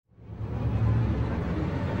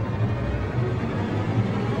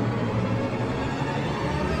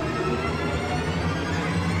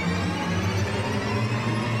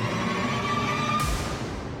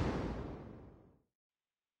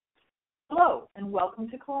Hello, and welcome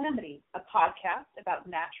to Calamity, a podcast about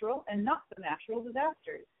natural and not so natural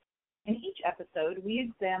disasters. In each episode, we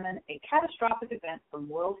examine a catastrophic event from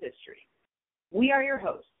world history. We are your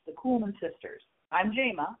hosts, the Kuhlman Sisters. I'm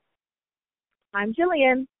Jema. I'm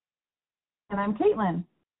Jillian. And I'm Caitlin.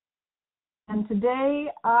 And today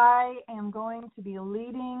I am going to be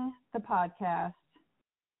leading the podcast.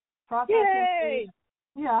 Yay!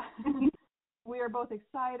 Yeah. We are both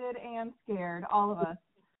excited and scared, all of us.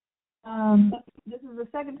 This is the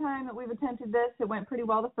second time that we've attempted this. It went pretty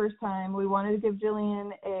well the first time. We wanted to give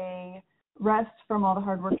Jillian a rest from all the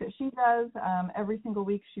hard work that she does. Every single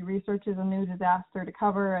week she researches a new disaster to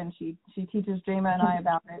cover, and she teaches Jema and I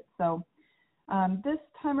about it. So this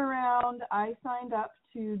time around, I signed up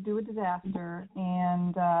to do a disaster,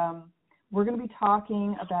 and we're going to be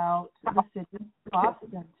talking about the city of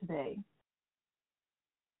Boston today.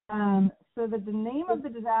 So the name of the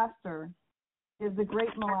disaster is the Great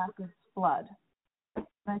Molasses Flood.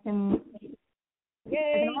 I can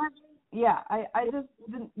imagine. Yeah, I just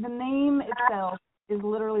the name itself is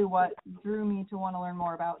literally what drew me to want to learn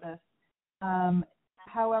more about this.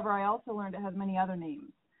 However, I also learned it has many other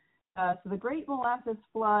names. So the Great Molasses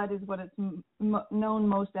Flood is what it's known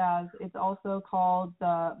most as. It's also called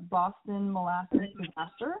the Boston Molasses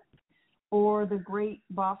Disaster or the Great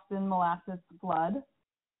Boston Molasses Flood,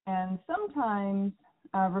 and sometimes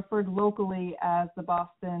referred locally as the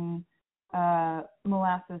Boston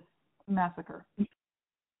Molasses Massacre.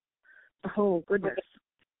 Oh, goodness.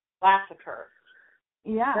 Massacre.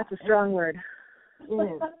 Yeah. That's a strong word. It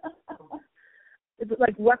is. Is it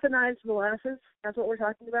like weaponized molasses? That's what we're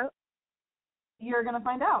talking about? You're going to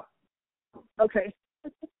find out. Okay.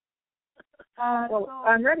 So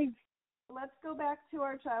I'm ready. let's go back to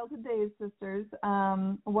our childhood days, sisters.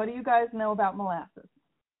 What do you guys know about molasses?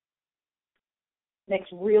 Makes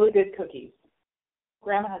really good cookies.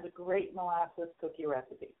 Grandma has a great molasses cookie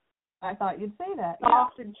recipe. I thought you'd say that.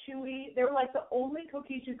 Soft and chewy. They were like the only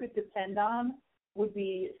cookies you could depend on would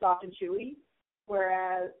be soft and chewy.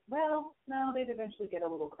 Whereas, well, no, they'd eventually get a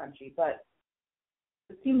little crunchy, but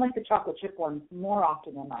it seemed like the chocolate chip ones more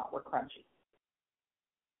often than not were crunchy.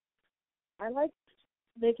 I liked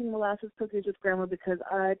making molasses cookies with Grandma because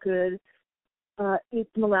I could eat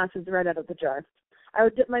the molasses right out of the jar. I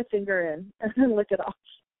would dip my finger in and then lick it off.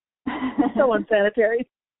 So unsanitary.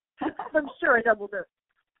 I'm sure I doubled it.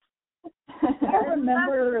 I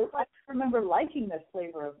remember liking this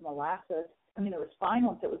flavor of molasses. I mean, it was fine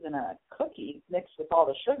once it was in a cookie mixed with all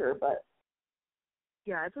the sugar, but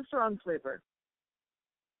yeah, it's a strong flavor.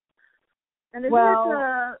 And isn't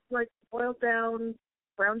it like boiled down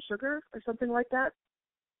brown sugar or something like that?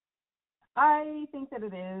 I think that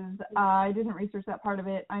it is. I didn't research that part of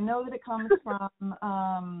it. I know that it comes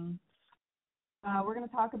from, we're going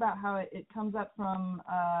to talk about how it comes up from,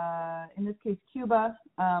 in this case, Cuba,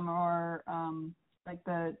 or like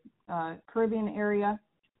the Caribbean area,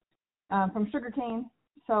 from sugarcane.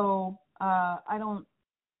 So I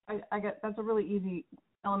get that's a really easy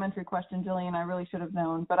elementary question, Jillian. I really should have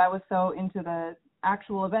known, but I was so into the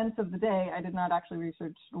actual events of the day, I did not actually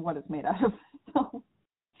research what it's made out of. So.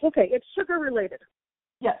 Okay, it's sugar related.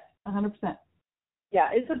 Yes, 100%. Yeah,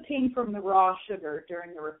 it's obtained from the raw sugar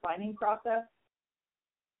during the refining process.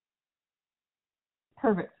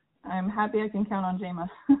 Perfect. I'm happy I can count on Jema.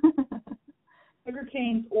 Sugar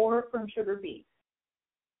canes or from sugar beets.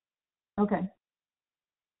 Okay.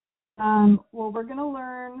 Well, we're going to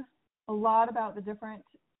learn a lot about the different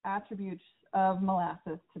attributes of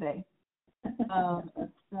molasses today.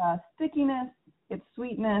 Its stickiness, its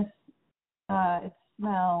sweetness, its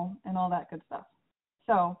smell, and all that good stuff.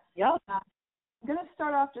 So yeah. I'm going to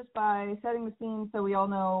start off just by setting the scene so we all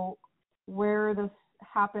know where this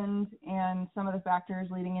happened and some of the factors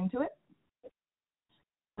leading into it.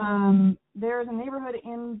 There's a neighborhood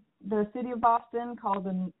in the city of Boston called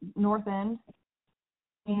the North End,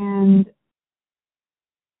 and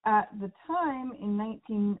at the time in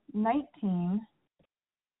 1919,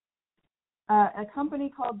 a company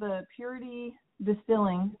called the Purity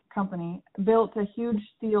Distilling Company built a huge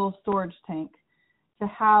steel storage tank to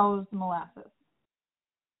house molasses.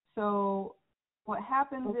 So what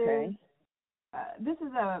happens is, this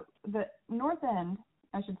is the North End,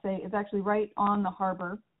 I should say, is actually right on the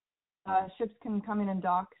harbor. Ships can come in and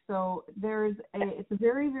dock. So it's a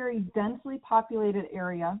very, very densely populated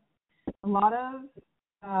area. A lot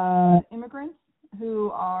of immigrants who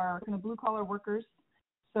are kind of blue-collar workers.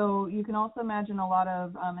 So you can also imagine a lot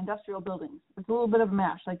of industrial buildings. It's a little bit of a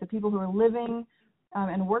mash, like the people who are living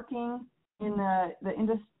and working in the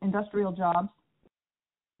industrial jobs.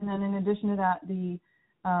 And then in addition to that, the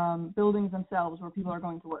buildings themselves where people are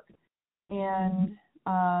going to work. And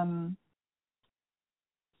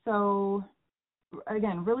So,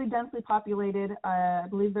 again, really densely populated. I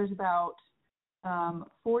believe there's about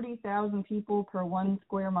 40,000 people per 1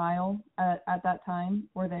 square mile at that time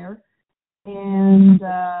were there. And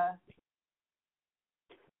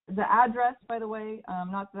the address, by the way,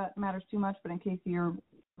 not that matters too much, but in case you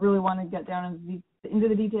really want to get down into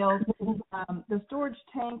the details, the storage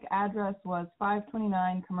tank address was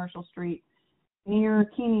 529 Commercial Street near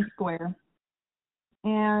Keeney Square.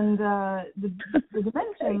 And the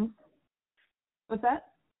dimensions, what's that?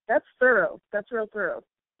 That's thorough. That's real thorough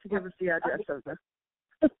to give us the address of this.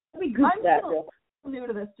 Let me Google that. I'm new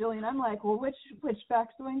to this, Jillian. I'm like, well, which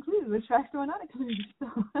facts do I include? Which facts do I not include?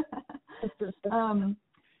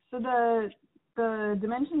 So the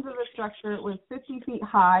dimensions of the structure was 50 feet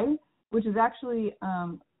high, which is actually,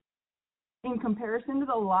 in comparison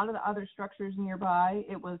to a lot of the other structures nearby,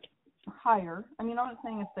 it was higher. I mean, I'm not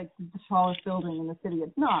saying it's like the tallest building in the city.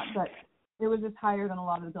 It's not, but it was just higher than a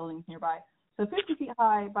lot of the buildings nearby. So 50 feet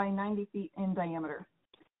high by 90 feet in diameter.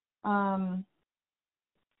 And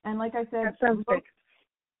like I said, that sounds big.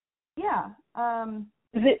 Yeah.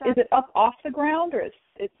 Is it up off the ground, or it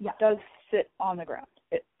yeah. does sit on the ground?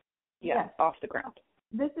 Yes. Off the ground.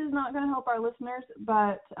 This is not going to help our listeners,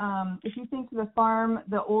 but if you think to the farm,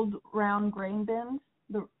 the old round grain bins,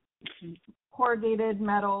 the corrugated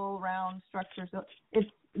metal round structure, so it's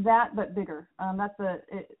that but bigger.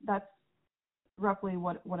 That's roughly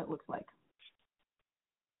what it looks like.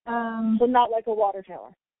 So not like a water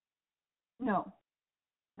tower. No.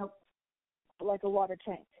 Nope. Like a water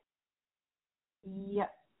tank. Yes.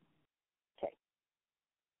 Okay.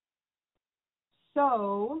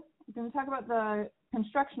 So I'm going to talk about the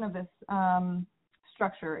construction of this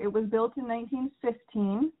structure. It was built in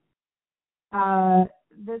 1915.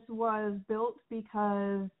 This was built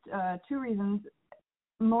because 2 reasons.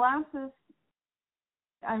 Molasses,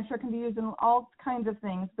 I'm sure, can be used in all kinds of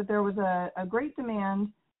things, but there was a great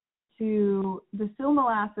demand to distill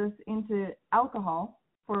molasses into alcohol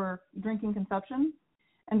for drinking consumption.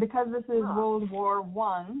 And because this is World War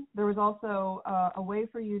I, there was also a way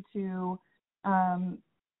for you to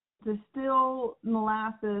distill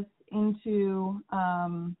molasses into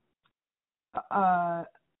a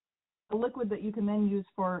liquid that you can then use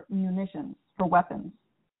for munitions, for weapons.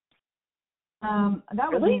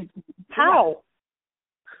 That was really? How?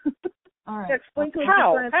 All right. Explain to us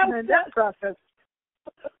how that process.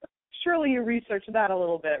 Surely you researched that a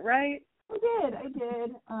little bit, right? I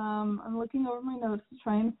did. I'm looking over my notes to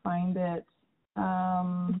try and find it.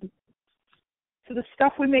 So the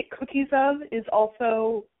stuff we make cookies of is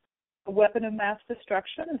also a weapon of mass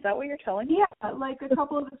destruction? Is that what you're telling me? Yeah, like a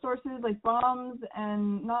couple of the sources, like bombs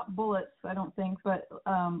and not bullets, I don't think, but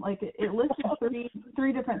like it listed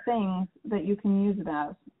three different things that you can use it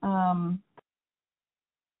as. I'm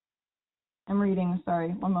reading, sorry,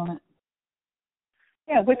 one moment.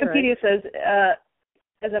 Yeah, Wikipedia says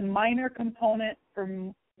as a minor component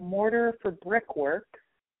for mortar for brickwork.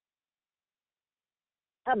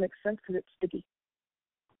 That makes sense because it's sticky.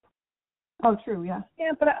 Oh, true, yeah.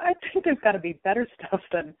 Yeah, but I think there's got to be better stuff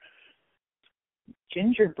than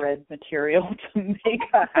gingerbread material to make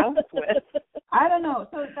a house with. I don't know.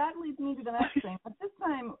 So that leads me to the next thing. At this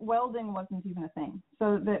time, welding wasn't even a thing.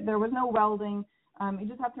 So there was no welding. You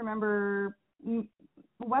just have to remember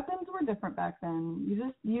weapons were different back then. You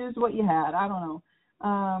just used what you had. I don't know.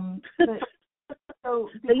 So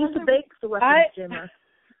they used to bake the weapons, Jimmer.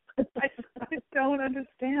 I don't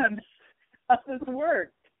understand how this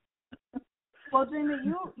works. Well, Jamie,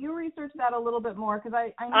 you researched that a little bit more because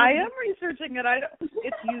I know I am researching it.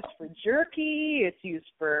 It's used for jerky. It's used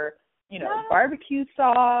for barbecue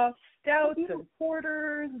sauce, stouts and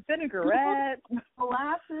porters, vinaigrette,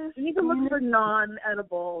 molasses. You need to look for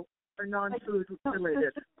non-edible or non-food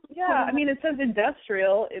related. Yeah, I mean it says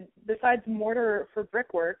industrial. Besides mortar for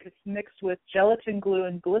brickwork, it's mixed with gelatin glue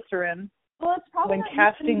and glycerin. Well, it's probably when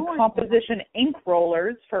casting composition ink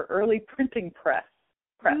rollers for early printing press.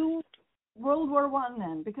 World War I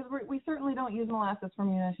then, because we certainly don't use molasses for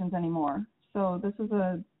munitions anymore. So this is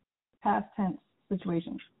a past tense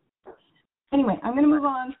situation. Anyway, I'm going to move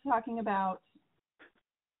on to talking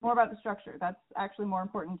more about the structure. That's actually more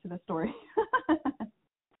important to the story.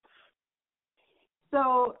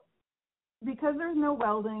 So because there's no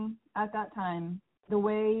welding at that time, the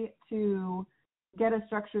way to get a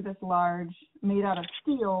structure this large made out of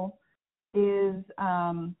steel is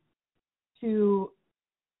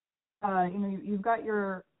you've got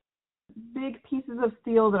your big pieces of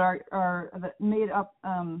steel that are made up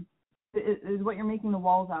is what you're making the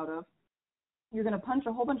walls out of. You're going to punch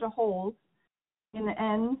a whole bunch of holes in the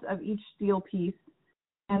ends of each steel piece,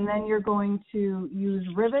 and then you're going to use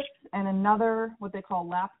rivets and another what they call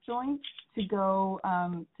lap joint to go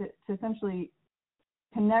to essentially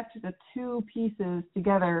connect the two pieces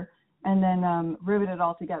together and then rivet it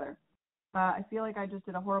all together. I feel like I just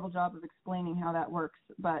did a horrible job of explaining how that works,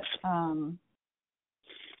 but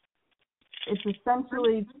it's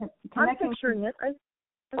essentially connecting. I'm picturing it. I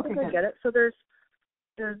think I good. get it. So there's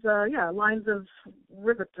lines of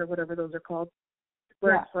rivets or whatever those are called,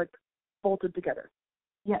 where it's like bolted together.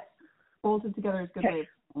 Yes, bolted together is a good way of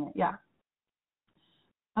saying it. Yeah.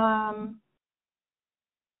 And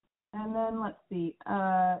then let's see.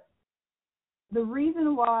 The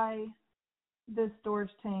reason why this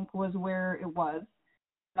storage tank was where it was,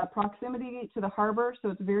 proximity to the harbor,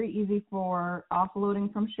 so it's very easy for offloading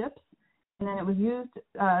from ships. And then it was used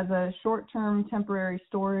as a short-term temporary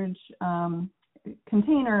storage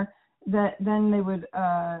container that then they would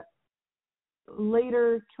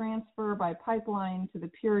later transfer by pipeline to the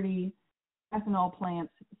Purity ethanol plant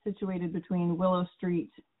situated between Willow Street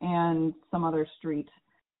and some other street.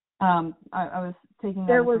 I was taking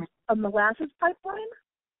that. There was a molasses pipeline?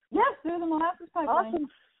 Yes, there's a molasses pipeline.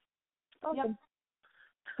 Awesome. Yep.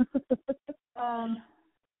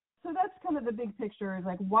 So that's kind of the big picture, is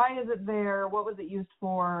like, why is it there? What was it used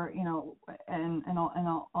for? You know, and all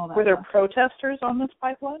that. Were there stuff. protesters on this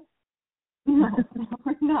pipeline? No,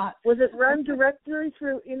 we're not. Was it run directly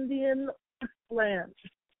through Indian land?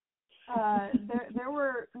 There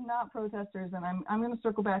were not protesters, and I'm going to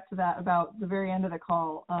circle back to that about the very end of the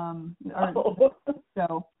call.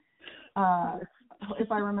 So,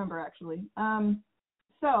 if I remember actually.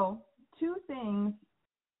 So two things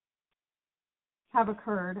have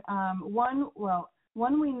occurred. One,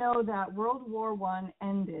 we know that World War I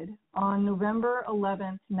ended on November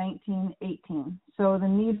 11th, 1918. So the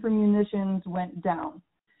need for munitions went down.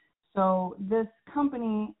 So this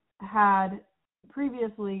company had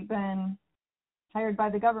previously been hired by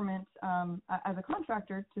the government as a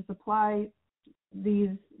contractor to supply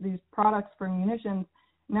these products for munitions.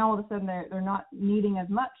 Now all of a sudden they're not needing as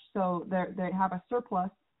much, so they have a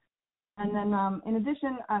surplus. And then in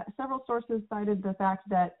addition, several sources cited the fact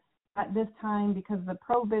that at this time, because the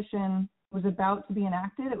prohibition was about to be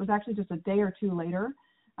enacted, it was actually just a day or two later.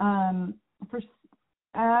 I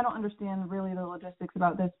don't understand really the logistics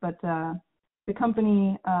about this, but the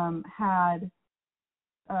company had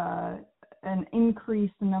an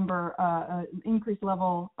increased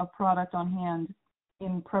level of product on hand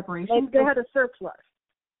in preparation. Like they had a surplus.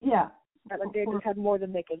 Yeah. Like they just had more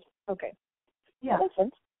than they could. Okay. Yeah. That makes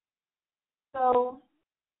sense. So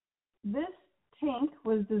this tank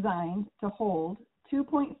was designed to hold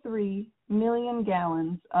 2.3 million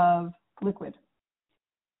gallons of liquid.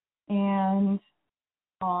 And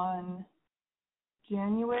on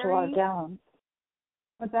January... That's a lot of gallons.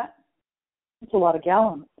 What's that? It's a lot of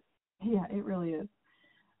gallons. Yeah, it really is.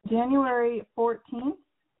 January 14th,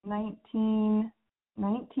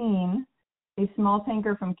 1919, a small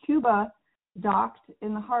tanker from Cuba docked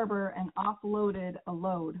in the harbor and offloaded a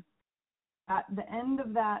load. At the end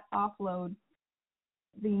of that offload,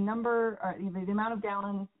 the amount of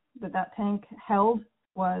gallons that tank held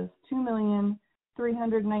was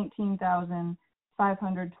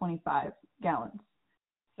 2,319,525 gallons.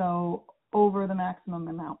 So over the maximum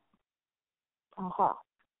amount. Uh-huh.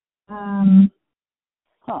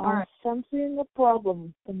 All right. Sensing a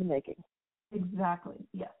problem in the making. Exactly,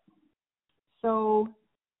 yes. So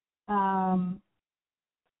the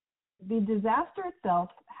disaster itself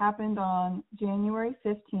happened on January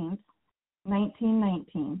 15th,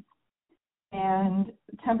 1919. And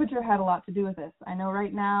temperature had a lot to do with this. I know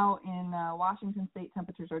right now in Washington State,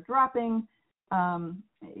 temperatures are dropping.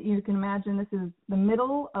 You can imagine this is the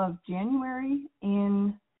middle of January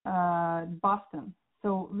in Boston.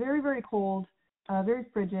 So very, very cold, very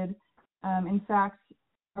frigid. In fact,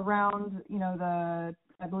 around,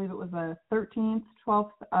 I believe it was the 13th,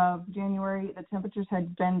 12th of January, the temperatures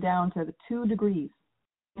had been down to 2 degrees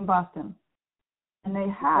in Boston. And they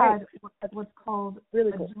had what's called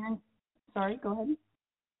really cold. Sorry, go ahead.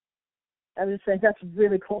 I was saying that's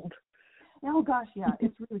really cold. Oh gosh, yeah,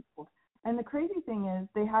 it's really cold. And the crazy thing is,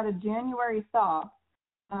 they had a January thaw,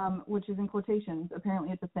 which is in quotations.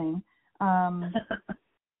 Apparently, it's a thing,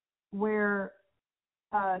 where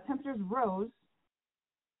temperatures rose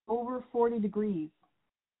over 40 degrees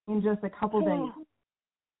in just a couple days.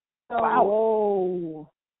 So, wow.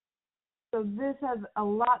 So this has a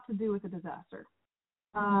lot to do with the disaster.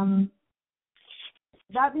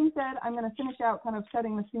 That being said, I'm going to finish out kind of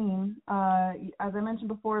setting the scene. As I mentioned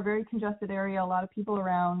before, a very congested area, a lot of people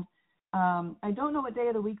around. I don't know what day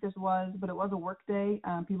of the week this was, but it was a work day.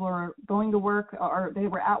 People were going to work, or they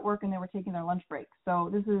were at work and they were taking their lunch break. So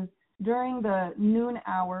this is during the noon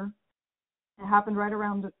hour. It happened right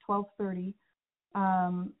around 12:30.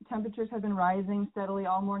 Temperatures had been rising steadily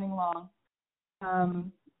all morning long.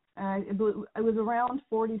 It was around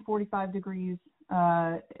 40, 45 degrees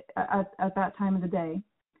at that time of the day.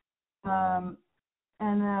 And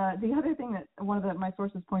the other thing that one of my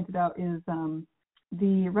sources pointed out is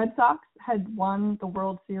the Red Sox had won the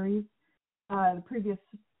World Series the previous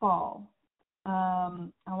fall. I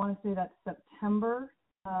want to say that's September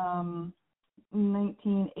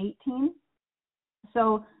 1918.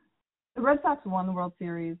 So the Red Sox won the World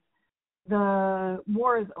Series. The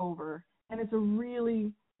war is over, and it's a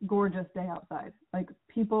really gorgeous day outside. Like,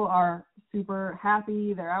 people are super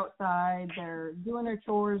happy. They're outside. They're doing their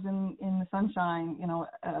chores in the sunshine. You know,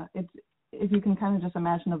 it's, if you can kind of just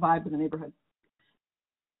imagine the vibe of the neighborhood.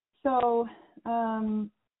 So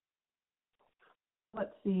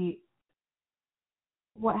let's see.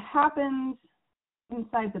 What happens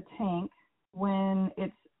inside the tank when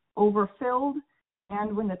it's overfilled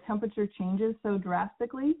and when the temperature changes so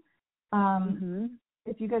drastically?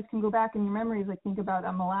 If you guys can go back in your memories, like, think about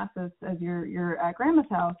molasses as you're at Grandma's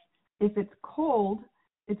house. If it's cold,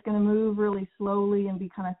 it's going to move really slowly and be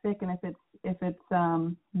kind of thick, and if it's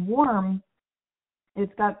warm, it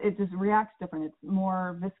just reacts different. It's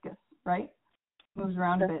more viscous, right? Moves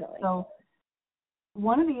around a bit. So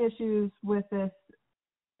one of the issues with this,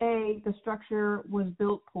 A, the structure was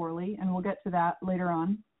built poorly, and we'll get to that later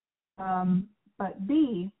on. But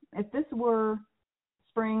B, if this were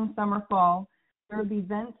spring, summer, fall, there would be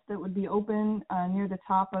vents that would be open near the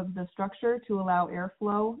top of the structure to allow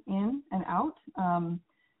airflow in and out.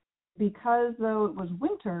 Because, though, it was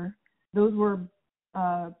winter, those were,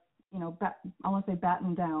 I want to say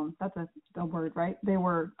battened down. That's a word, right? They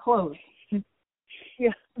were closed.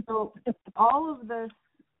 Yeah. So all of this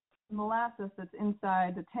molasses that's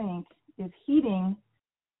inside the tank is heating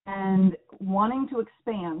and wanting to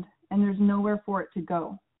expand, and there's nowhere for it to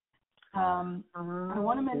go. I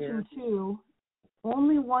want to mention, too,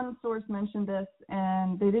 only one source mentioned this,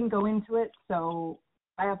 and they didn't go into it, so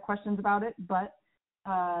I have questions about it. But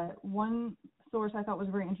one source I thought was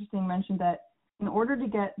very interesting mentioned that in order to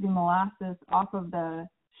get the molasses off of the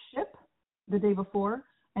ship the day before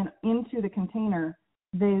and into the container,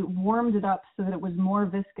 they warmed it up so that it was more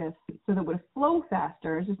viscous, so that it would flow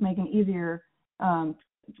faster. It's just making easier,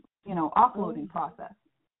 offloading process.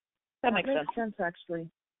 That makes sense, actually.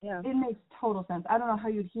 Yeah. It makes total sense. I don't know how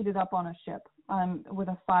you'd heat it up on a ship with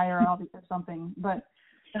a fire or something, but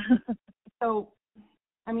so,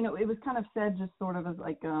 I mean, it was kind of said just sort of as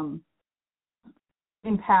like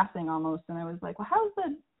in passing almost, and I was like, well, how's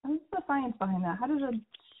the science behind that? How do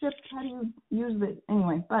you use it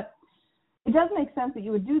anyway? But it does make sense that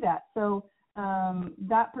you would do that. So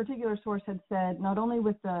that particular source had said not only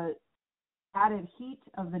with the added heat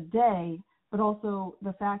of the day, but also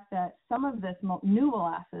the fact that some of this new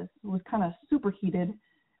molasses was kind of superheated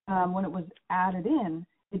when it was added in.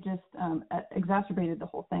 It just exacerbated the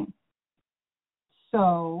whole thing.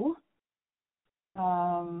 So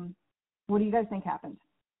what do you guys think happened?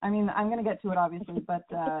 I mean, I'm going to get to it, obviously, but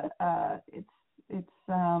it's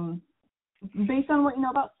based on what you know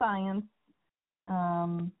about science.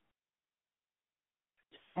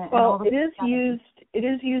 Well, it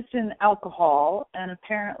is used in alcohol and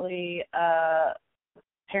apparently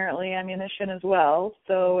ammunition as well.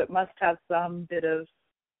 So it must have some bit of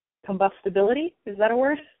combustibility. Is that a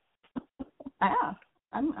word? Yeah,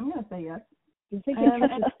 I'm going to say yes. You think it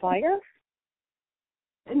catches fire?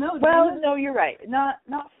 No. Well, no, you're right. Not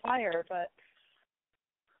fire, but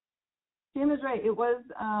Jim is right. It was.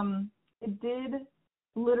 It did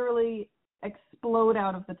literally explode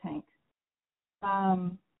out of the tank.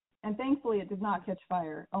 And thankfully it did not catch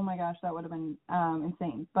fire. Oh my gosh, that would have been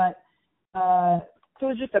insane. But so it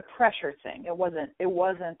was just a pressure thing. It wasn't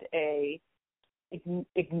a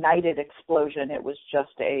ignited explosion. It was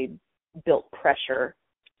just a built pressure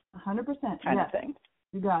 100% kind of thing.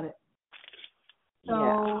 You got it.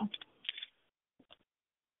 So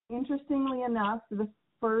interestingly enough, the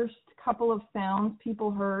first couple of sounds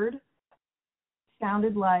people heard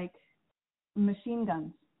sounded like machine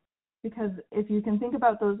guns. Because if you can think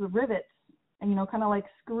about those rivets, and kind of like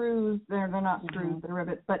screws, they're not screws, they're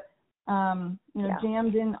rivets, but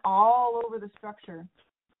jammed in all over the structure,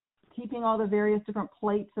 keeping all the various different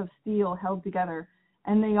plates of steel held together,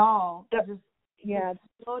 and they all just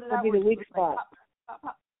exploded out. That'd be the weak spot. Like, pop, pop,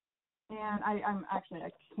 pop. And I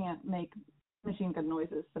can't make machine gun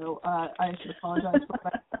noises, so I should apologize for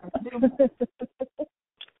what I do.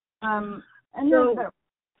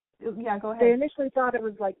 yeah, go ahead. They initially thought it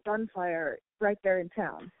was like gunfire right there in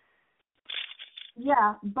town.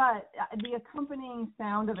 Yeah, but the accompanying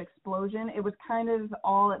sound of explosion, it was kind of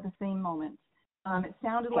all at the same moment. It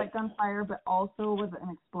sounded like gunfire, but also was an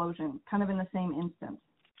explosion, kind of in the same instant.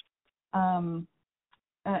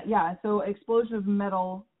 So explosion of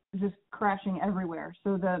metal just crashing everywhere.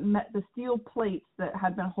 So the steel plates that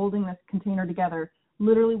had been holding this container together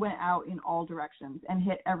literally went out in all directions and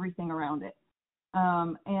hit everything around it.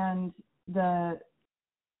 And the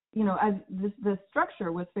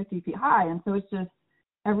structure was 50 feet high, and so it's just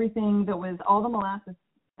everything that was all the molasses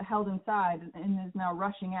held inside and is now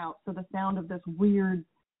rushing out. So the sound of this weird,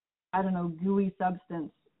 I don't know, gooey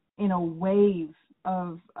substance in a wave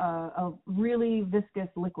of really viscous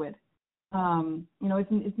liquid.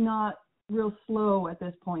 It's not real slow at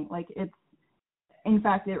this point. Like in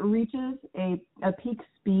fact, it reaches a peak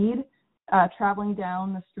speed traveling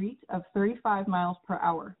down the street of 35 miles per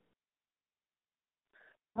hour.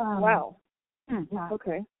 Wow. Yeah.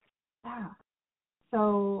 Okay. Yeah.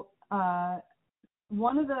 So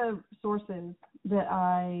one of the sources that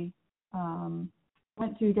I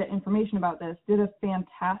went to get information about this did a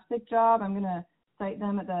fantastic job. I'm going to cite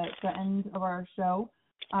them at the end of our show.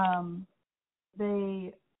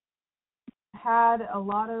 They had a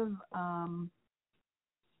lot of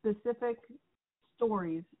specific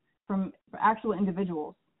stories from actual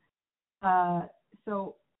individuals.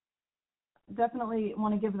 So definitely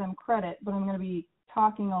want to give them credit, but I'm going to be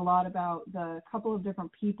talking a lot about the couple of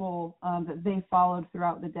different people that they followed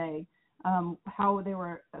throughout the day, how they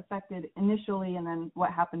were affected initially, and then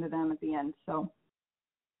what happened to them at the end. So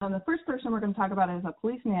the first person we're going to talk about is a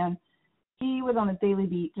policeman. He was on a daily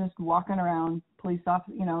beat, just walking around, police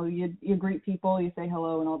officer. You greet people, you say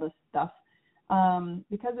hello, and all this stuff.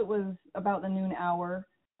 Because it was about the noon hour,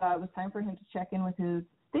 it was time for him to check in with his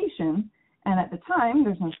station. And at the time,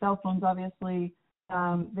 there's no cell phones, obviously.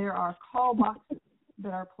 There are call boxes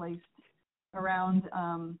that are placed around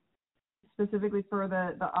specifically for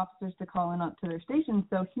the officers to call in up to their station.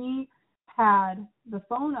 So he had the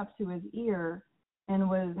phone up to his ear and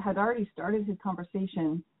had already started his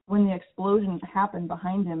conversation when the explosion happened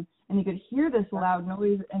behind him. And he could hear this loud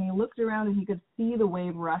noise, and he looked around and he could see the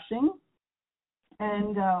wave rushing.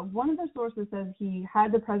 And one of the sources says he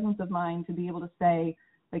had the presence of mind to be able to say,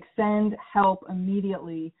 like, send help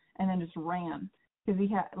immediately, and then just ran, because he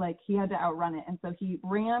had to outrun it. And so he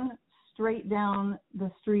ran straight down the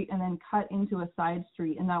street and then cut into a side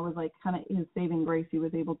street, and that was like kind of his saving grace. He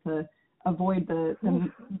was able to avoid the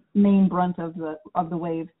main brunt of the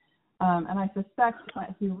wave. And I suspect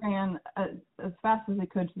he ran as fast as he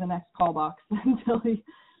could to the next call box until he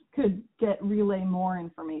could relay more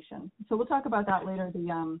information. So we'll talk about that later.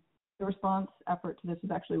 The response effort to this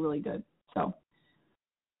is actually really good. So,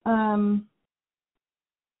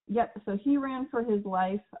 so he ran for his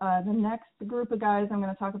life. The next group of guys I'm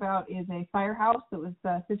going to talk about is a firehouse that was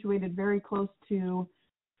situated very close to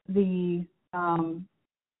the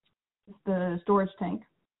storage tank.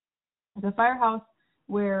 It's a firehouse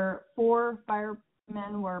where 4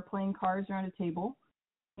 firemen were playing cards around a table,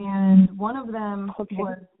 and one of them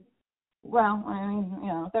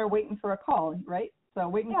they're waiting for a call, right? So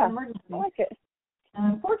waiting for an emergency. I like it.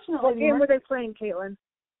 And unfortunately, what game were they playing, Caitlin?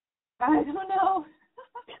 I don't know.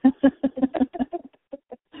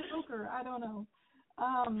 Poker, I don't know.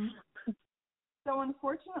 So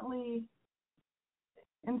unfortunately,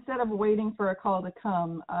 instead of waiting for a call to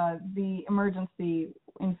come, the emergency,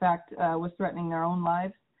 in fact, was threatening their own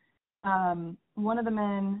lives. One of the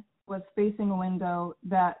men was facing a window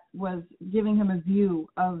that was giving him a view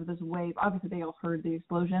of this wave. Obviously, they all heard the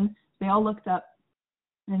explosion. They all looked up,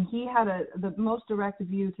 and he had the most direct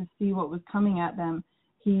view to see what was coming at them.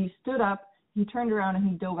 He stood up, he turned around, and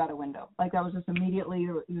he dove out a window. Like, that was just immediately,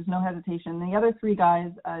 there was no hesitation. The other 3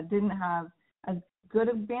 guys didn't have as good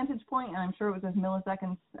a vantage point, and I'm sure it was a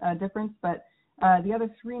milliseconds difference, but the other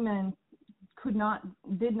 3 men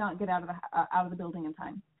did not get out of the building in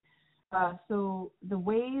time. So the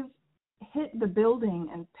wave hit the building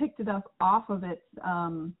and picked it up off of its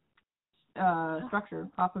structure,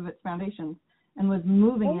 off of its foundations, and was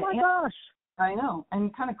moving it. Oh my gosh! I know,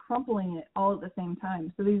 and kind of crumpling it all at the same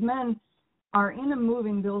time. So these men are in a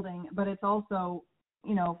moving building, but it's also,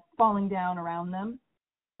 falling down around them.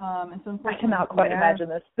 And so I cannot quite imagine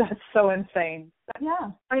this. That's so insane.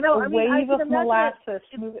 Yeah, I know. A wave of molasses.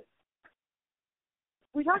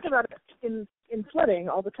 We talk about it in flooding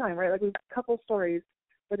all the time, right? Like, we've got a couple stories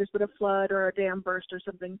where there's been a flood or a dam burst or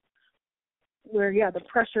something where, the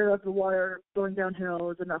pressure of the water going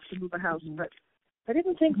downhill is enough to move a house. But I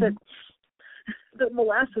didn't think that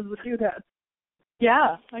molasses would do that.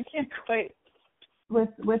 Yeah, I can't quite.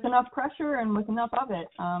 with enough pressure and with enough of it.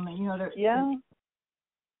 Yeah.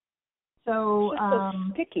 So it's just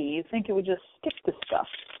so sticky. You think it would just stick to stuff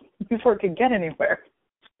before it could get anywhere.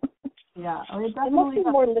 Yeah, it must be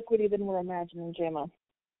more liquidy than we're imagining, JMO.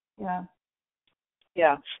 Yeah.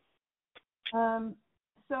 Yeah.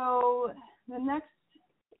 So the next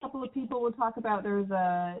couple of people we'll talk about, there's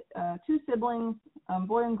two siblings,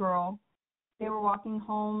 boy and girl. They were walking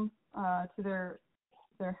home to their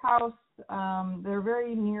house. They're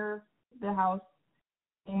very near the house,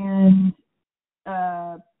 and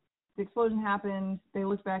the explosion happened. They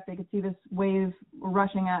looked back. They could see this wave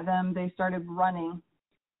rushing at them. They started running.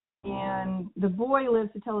 And the boy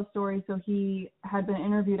lives to tell a story, so he had been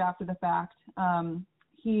interviewed after the fact.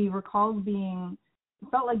 He recalls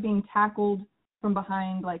felt like being tackled from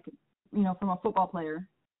behind, like, from a football player.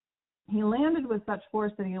 He landed with such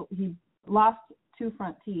force that he lost 2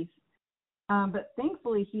 front teeth. But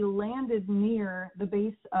thankfully, he landed near the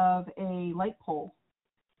base of a light pole.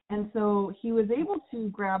 And so he was able to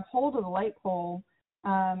grab hold of the light pole.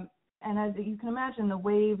 And as you can imagine, the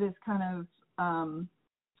wave is kind of,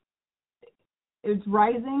 it's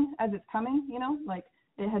rising as it's coming, like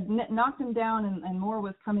it had knocked him down and more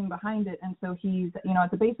was coming behind it. And so he's,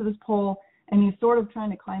 at the base of this pole, and he's sort of trying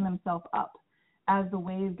to climb himself up as the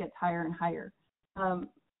wave gets higher and higher.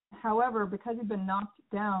 However, because he'd been knocked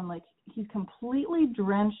down, like, he's completely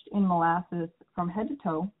drenched in molasses from head to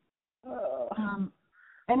toe.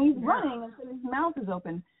 And he's running, and so his mouth is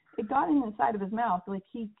open. It got in the side of his mouth. Like,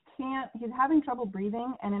 he's having trouble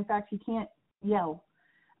breathing, and in fact, he can't yell.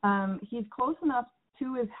 He's close enough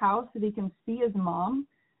to his house that he can see his mom.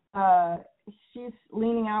 She's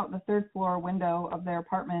leaning out the 3rd floor window of their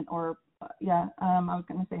apartment, or, I was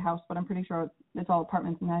going to say house, but I'm pretty sure it's all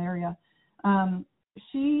apartments in that area.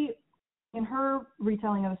 She, in her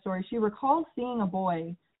retelling of the story, she recalls seeing a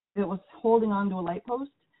boy that was holding onto a light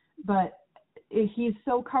post, but he's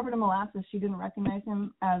so covered in molasses she didn't recognize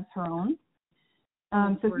him as her own.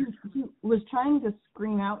 So he was trying to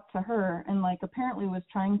scream out to her, and like apparently was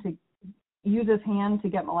trying to use his hand to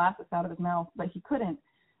get molasses out of his mouth, but he couldn't.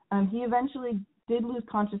 He eventually did lose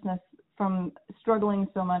consciousness from struggling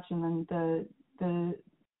so much, and then the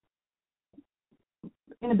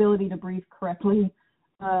inability to breathe correctly.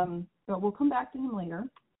 But we'll come back to him later.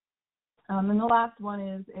 And the last one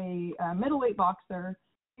is a middleweight boxer.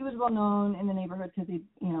 He was well known in the neighborhood because he,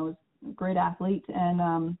 was a great athlete,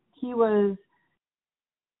 and he was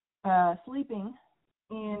sleeping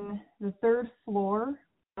in the 3rd floor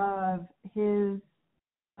of his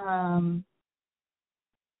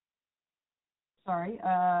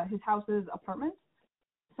house's apartment.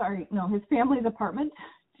 His family's apartment.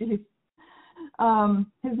 Jeez.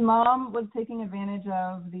 His mom was taking advantage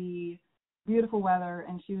of the beautiful weather,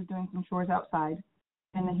 and she was doing some chores outside,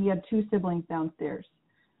 and then he had 2 siblings downstairs.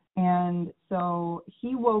 And so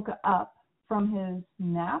he woke up from his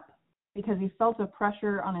nap because he felt a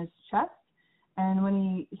pressure on his chest. And when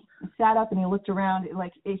he sat up and he looked around,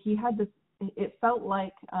 it felt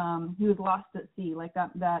like he was lost at sea, like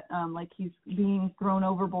that like he's being thrown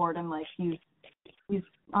overboard, and like he's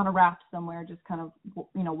on a raft somewhere, just kind of,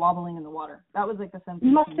 wobbling in the water. That was like the sensation.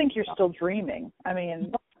 You must think you're still dreaming. I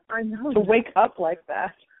mean, I know. To wake up like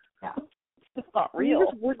that. Yeah. It's not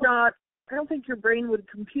real. I don't think your brain would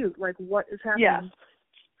compute, like, what is happening.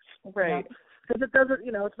 Yeah. Right. Because it doesn't,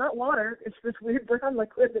 it's not water. It's this weird brown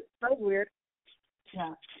liquid that smells weird.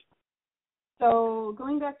 Yeah. So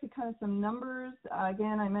going back to kind of some numbers,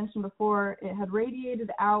 again, I mentioned before, it had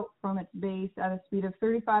radiated out from its base at a speed of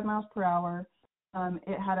 35 miles per hour.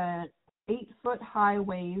 It had a 8-foot high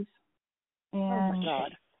wave, and oh my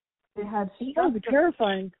God. It had that would be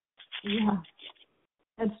terrifying. Yeah.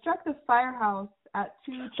 It struck the firehouse at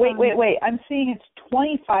 2 tons. Wait. I'm seeing it's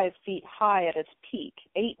 25 feet high at its peak,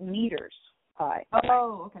 8 meters high.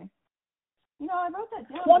 Oh, okay. I wrote that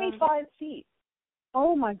down. 25 feet.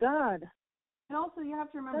 Oh my God. And also, you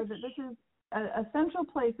have to remember that this is a central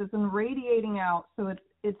place that's been radiating out, so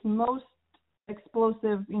it's most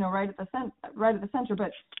explosive, right at the center,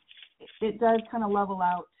 but it does kind of level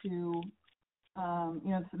out to,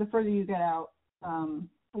 the further you get out.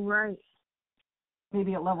 Right.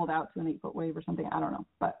 Maybe it leveled out to an 8-foot wave or something. I don't know,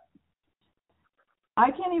 but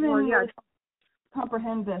I can't even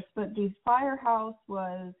comprehend this. But the firehouse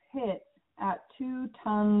was hit at 2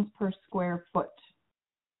 tons per square foot.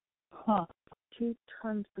 Huh. 2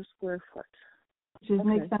 tons per square foot. Which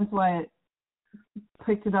makes sense why it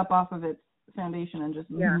picked it up off of its foundation and just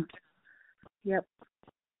moved. Yep.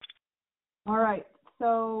 All right.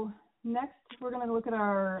 So next, we're going to look at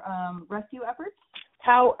our rescue efforts.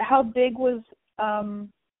 How big was the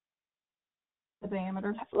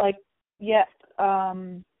diameter? Like, Yeah. How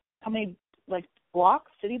many, like,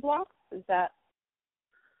 blocks, city blocks? Is that?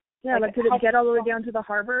 Yeah, like did it get all the way down to the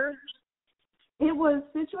harbor? It was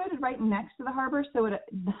situated right next to the harbor, so it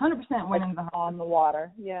 100% went into the harbor. On the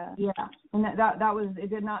water, yeah. Yeah, and that was, it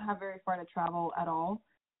did not have very far to travel at all.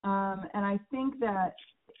 And I think that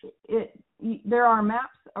there are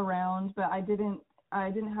maps around, but I didn't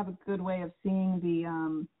have a good way of seeing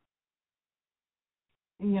the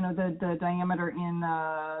the diameter in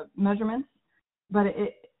measurements, but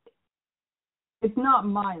it's not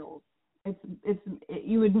miles.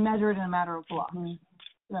 You would measure it in a matter of blocks. Mm-hmm.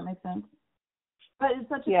 Does that make sense? But it's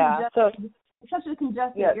such a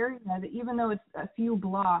congested area that even though it's a few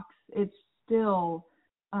blocks, it's still,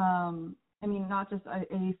 not just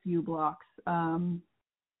a few blocks.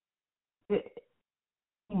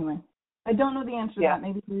 Anyway, I don't know the answer to that.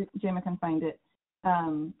 Maybe Jayma can find it.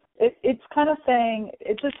 It's kind of saying,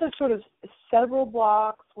 it's just a sort of several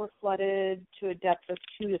blocks were flooded to a depth of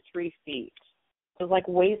 2 to 3 feet. It was like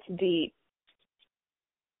waist deep.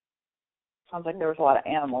 Sounds like there was a lot of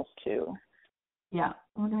animals too. Yeah,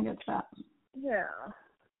 we're going to get to that. Yeah.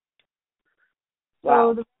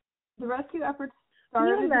 So the rescue efforts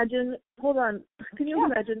started. Can you imagine, hold on, can you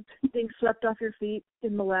imagine being swept off your feet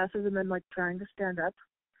in molasses and then, like, trying to stand up?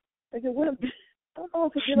 Like, it wouldn't, I don't know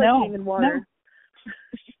if it'd be like being in water.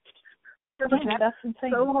 No. That's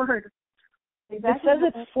insane. So hard. Exactly. It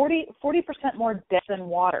says it's 40% more dense than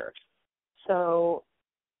water. So,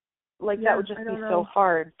 that would just be so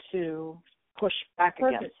hard to push back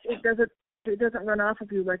against. It doesn't run off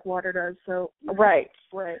of you like water does. So right.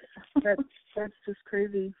 That's just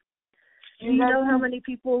crazy. Do you know how many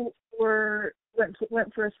people went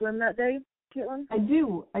for a swim that day, Caitlin? I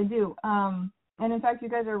do. And in fact, you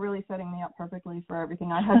guys are really setting me up perfectly for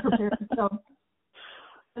everything I had prepared. So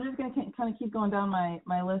I'm just going to kind of keep going down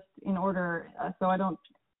my list in order so I don't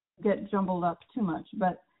get jumbled up too much.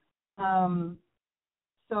 But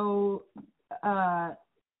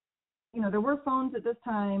there were phones at this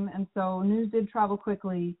time, and so news did travel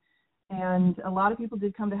quickly, and a lot of people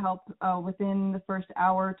did come to help within the first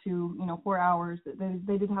hour to 4 hours.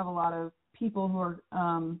 They did have a lot of people who were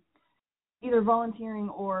either volunteering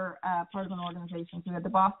or part of an organization. So we had the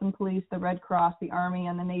Boston Police, the Red Cross, the Army,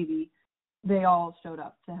 and the Navy. They all showed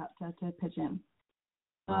up to pitch in.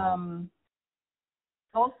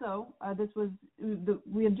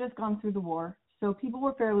 We had just gone through the war, so people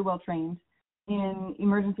were fairly well trained in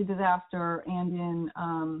emergency disaster and in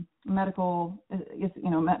medical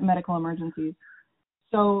emergencies.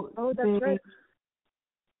 So that's right.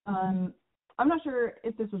 I'm not sure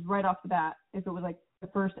if this was right off the bat, if it was like the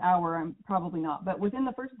first hour, probably not. But within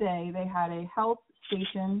the first day, they had a health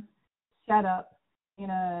station set up in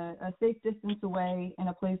a safe distance away in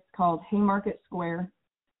a place called Haymarket Square.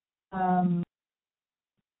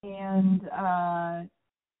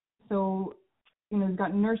 So you've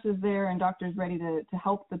got nurses there and doctors ready to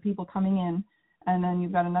help the people coming in. And then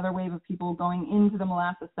you've got another wave of people going into the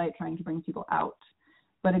molasses site trying to bring people out.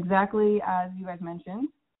 But exactly as you guys mentioned,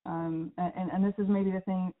 and this is maybe the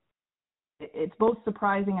thing, it's both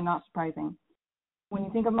surprising and not surprising. When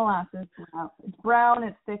you think of molasses, it's brown,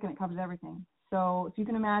 it's thick, and it covers everything. So if you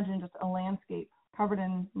can imagine just a landscape covered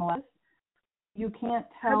in molasses, you can't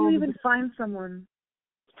tell. How do you even find someone?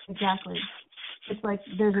 Exactly. It's like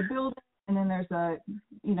there's a building, and then there's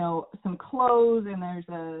some clothes, and there's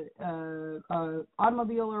a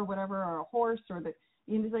automobile or whatever, or a horse, or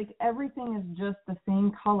it's like everything is just the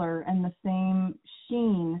same color and the same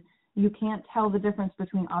sheen. You can't tell the difference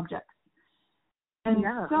between objects. And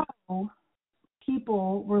so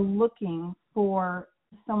people were looking for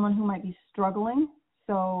someone who might be struggling.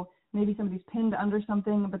 So maybe somebody's pinned under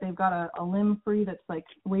something, but they've got a limb free that's like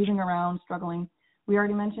waving around, struggling. We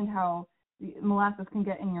already mentioned how molasses can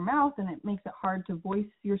get in your mouth and it makes it hard to voice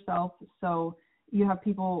yourself. So you have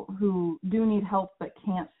people who do need help but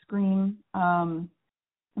can't scream. I'm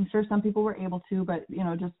sure some people were able to, but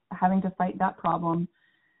just having to fight that problem.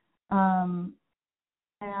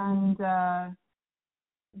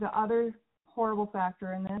 The other horrible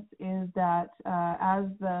factor in this is that as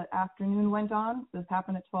the afternoon went on, this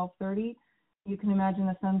happened at 12:30, you can imagine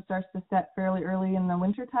the sun starts to set fairly early in the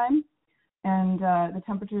wintertime, and the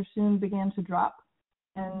temperature soon began to drop,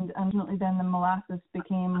 and unfortunately then the molasses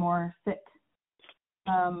became more thick.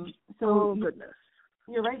 Goodness.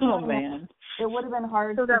 You're right. Oh, man. It would have been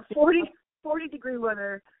hard. So that 40 degree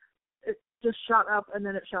weather, it just shot up and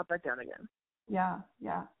then it shot back down again. Yeah.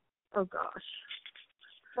 Oh, gosh.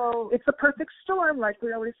 So it's a perfect storm, like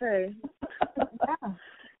we always say. Yeah.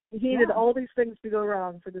 You needed all these things to go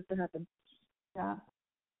wrong for this to happen. Yeah.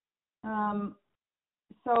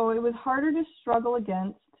 So it was harder to struggle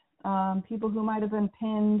against people who might have been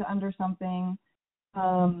pinned under something.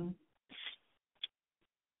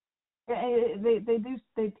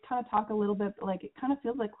 They kind of talk a little bit like it kind of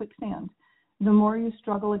feels like quicksand. The more you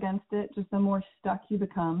struggle against it, just the more stuck you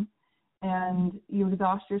become, and you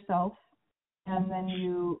exhaust yourself, and then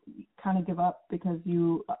you kind of give up because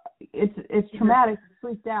it's traumatic,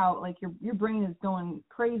 freaked out, like your brain is going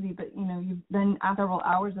crazy. But you've been after several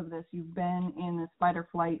hours of this, you've been in this fight or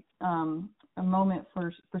flight a moment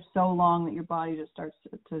for so long that your body just starts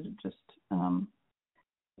to just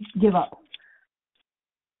give up.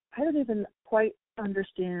 I don't even quite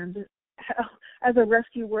understand how, as a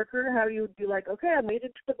rescue worker, how you would be like, okay, I made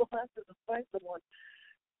it to the molasses to find someone,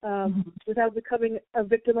 without becoming a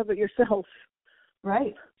victim of it yourself.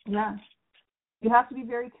 Right. Yeah. You have to be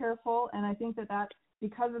very careful, and I think that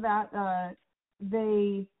because of that,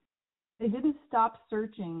 they didn't stop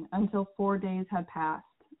searching until 4 days had passed,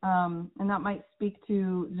 and that might speak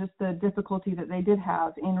to just the difficulty that they did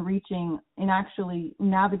have in actually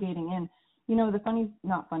navigating in. The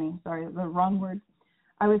wrong word.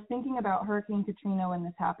 I was thinking about Hurricane Katrina when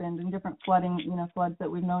this happened and different flooding, floods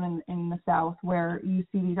that we've known in the South, where you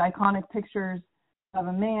see these iconic pictures of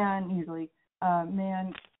a man, usually a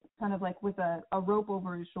man kind of like with a rope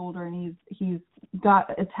over his shoulder, and he's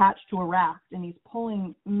got attached to a raft, and he's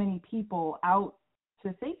pulling many people out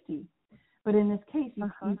to safety. But in this case,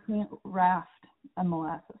 you can't raft a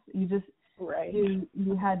molasses. You just Right.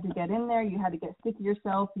 You had to get in there. You had to get sticky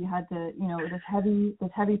yourself. You had to, this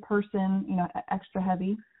heavy person, extra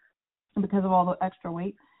heavy because of all the extra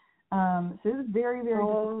weight. So it was very, very.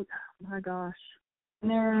 Oh my gosh.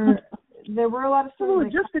 And there were a lot of the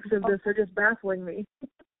logistics of this are just baffling me.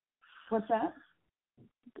 What's that?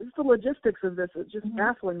 Just the logistics of this is just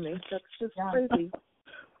baffling me. That's just crazy.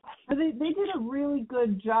 But they did a really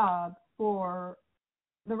good job for.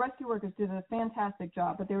 The rescue workers did a fantastic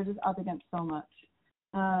job, but they were just up against so much.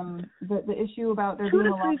 The issue about there being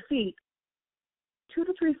a lot. 2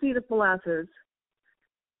 to 3 feet of molasses.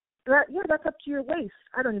 That's up to your waist.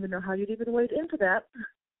 I don't even know how you'd even wade into that.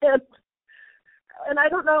 And I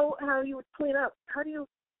don't know how you would clean up. How do you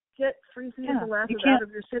get 3 feet of molasses out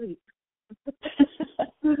of your city?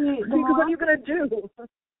 Because what are you going to do?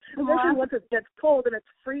 Especially once it gets cold and it's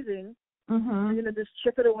freezing, you're going to just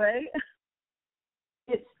chip it away.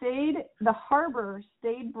 The harbor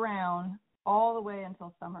stayed brown all the way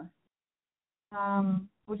until summer,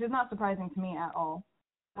 which is not surprising to me at all.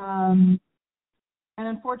 And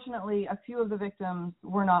unfortunately, a few of the victims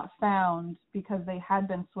were not found because they had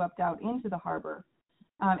been swept out into the harbor.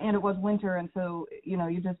 And it was winter, and so,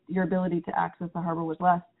 your ability to access the harbor was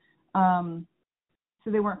less. So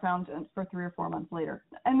they weren't found for 3 or 4 months later.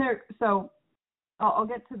 And so I'll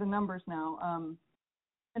get to the numbers now. I'm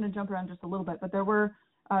going to jump around just a little bit, but there were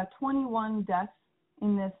 21 deaths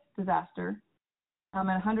in this disaster and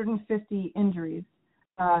 150 injuries.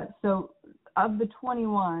 So of the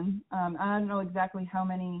 21, I don't know exactly how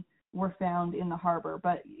many were found in the harbor,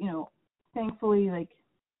 but, thankfully, I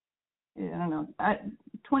don't know,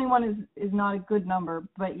 21 is not a good number,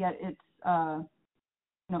 but yet it's,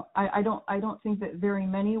 I don't think that very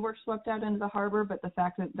many were swept out into the harbor, but the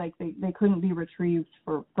fact that they couldn't be retrieved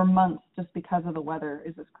for months just because of the weather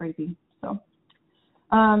is just crazy. So,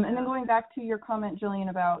 and then going back to your comment, Jillian,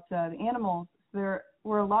 about the animals, there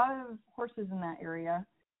were a lot of horses in that area,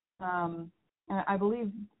 and I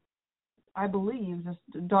believe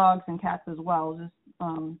just dogs and cats as well, just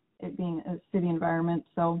it being a city environment.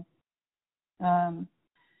 So,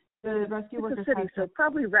 the rescue workers. It's a city, so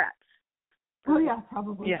probably rats. Oh yeah,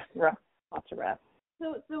 probably. Yeah, lots of rats.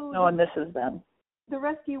 So no one misses them. The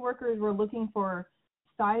rescue workers were looking for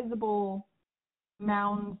sizable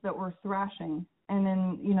mounds that were thrashing, and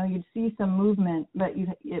then you'd see some movement, but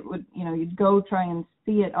you'd go try and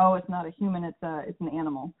see it. Oh, it's not a human; it's an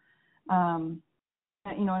animal. And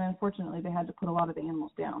unfortunately, they had to put a lot of the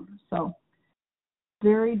animals down. So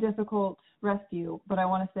very difficult rescue, but I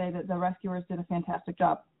want to say that the rescuers did a fantastic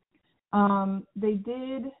job. They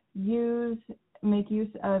did make use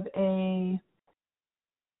of a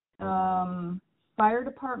fire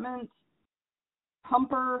department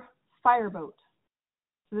pumper fireboat.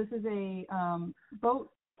 So this is a boat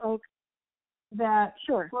that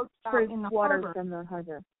floats out in the water harbor. From the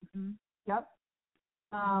harbor. Mm-hmm. Yep.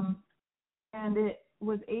 And it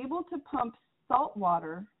was able to pump salt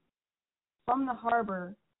water from the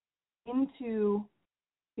harbor into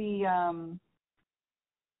the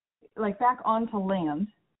back onto land,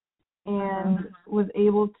 and was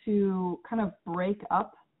able to kind of break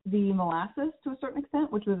up the molasses to a certain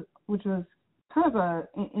extent, which was kind of a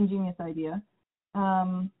ingenious idea.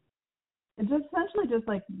 It just essentially just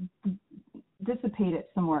dissipate it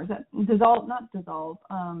some more. Is that dissolve? Not dissolve.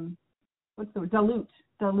 What's the word?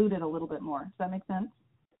 Dilute it a little bit more. Does that make sense?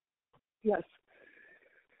 Yes.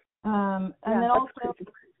 And then also,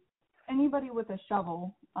 anybody with a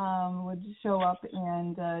shovel would show up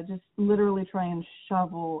and just literally try and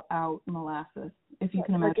shovel out molasses, if you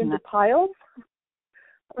can imagine that. Piles?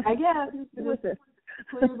 I guess. Just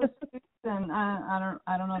clear the streets, and I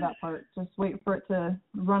don't know that part. Just wait for it to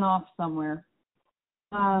run off somewhere.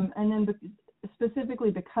 And then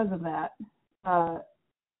specifically because of that,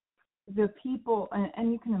 the people,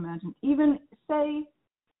 and you can imagine, even say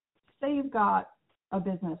you've got a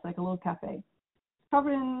business like a little cafe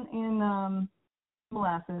covered in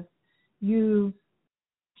molasses, you've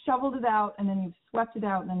shoveled it out, and then you've swept it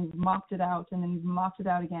out, and then you've mopped it out, and then you've mopped it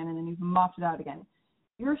out again, and then you've mopped it out again.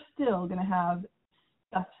 You're still going to have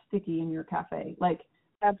stuff sticky in your cafe. Like,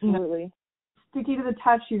 absolutely. Sticky to the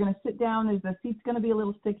touch. You're going to sit down. The seat's going to be a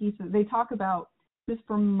little sticky. So they talk about this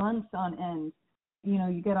for months on end.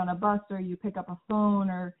 You get on a bus or you pick up a phone,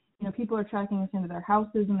 or people are tracking this into their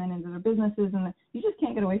houses and then into their businesses, and you just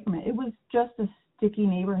can't get away from it. It was just a sticky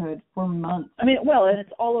neighborhood for months. I mean, well, and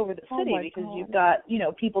it's all over the city because you've got,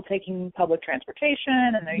 people taking public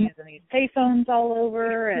transportation, and they're using these payphones all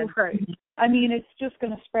over, and right. I mean, it's just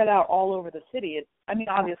going to spread out all over the city.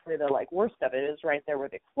 Obviously the worst of it is right there where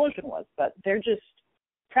the explosion was, but they're just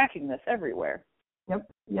tracking this everywhere. Yep.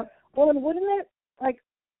 Well, and wouldn't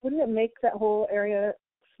it make that whole area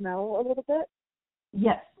smell a little bit?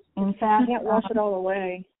 Yes. In fact, you can't wash it all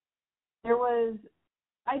away. I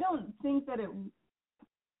don't think that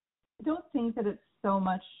it's so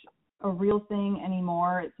much a real thing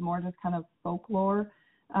anymore. It's more just kind of folklore.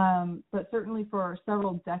 But certainly for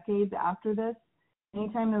several decades after this,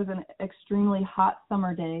 anytime there was an extremely hot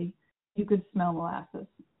summer day, you could smell molasses.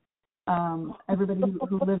 Everybody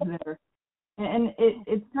who lived there. And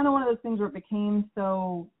it's kind of one of those things where it became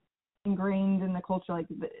so ingrained in the culture. Like,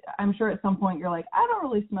 I'm sure at some point you're like, I don't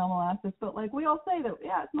really smell molasses, but we all say that,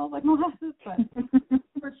 yeah, it smells like molasses. But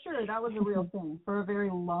for sure, that was a real thing for a very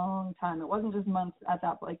long time. It wasn't just months at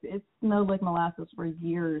that point. It smelled like molasses for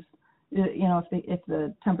years, if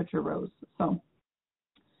the temperature rose. So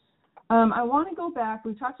I want to go back.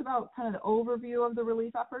 We talked about kind of the overview of the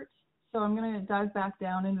relief efforts. So I'm going to dive back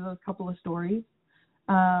down into those couple of stories.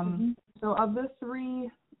 So of the 3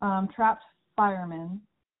 trapped firemen,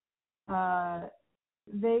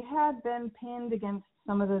 they had been pinned against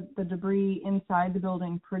some of the debris inside the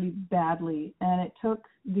building pretty badly, and it took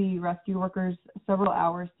the rescue workers several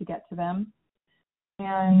hours to get to them.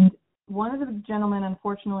 And one of the gentlemen,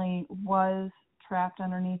 unfortunately, was trapped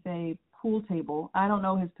underneath a pool table. I don't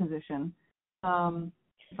know his position,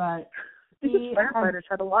 but firefighters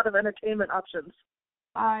had a lot of entertainment options.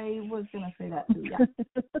 I was going to say that too, yeah.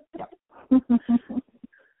 Yep.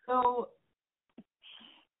 So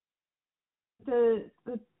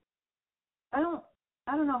I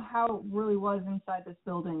don't know how it really was inside this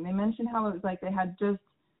building. They mentioned how it was like they had just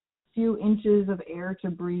a few inches of air to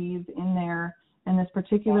breathe in there, and this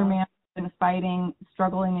particular man had been fighting,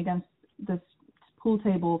 struggling against this pool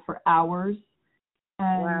table for hours,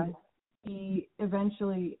 and he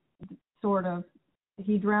eventually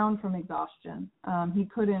he drowned from exhaustion. He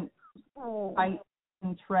couldn't fight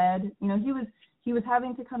and tread. He was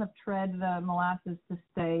having to kind of tread the molasses to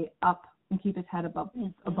stay up and keep his head above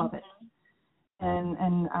it.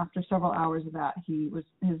 And after several hours of that, he was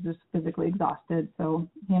just physically exhausted. So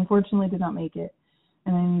he unfortunately did not make it.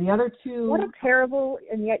 And then the other 2. What a terrible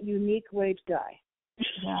and yet unique way to die.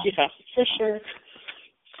 Yeah, for sure.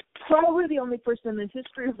 Probably the only person in the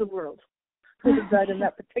history of the world who has died in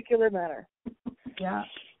that particular manner. Yeah.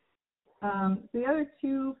 The other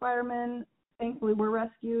 2 firemen, thankfully, were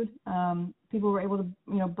rescued. People were able to,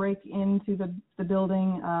 break into the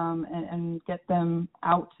building and get them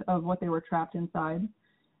out of what they were trapped inside.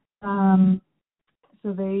 So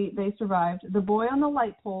they survived. The boy on the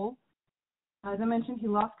light pole, as I mentioned, he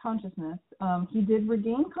lost consciousness. He did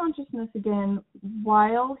regain consciousness again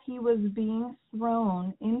while he was being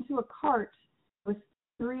thrown into a cart with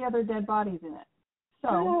 3 other dead bodies in it.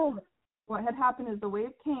 So what had happened is the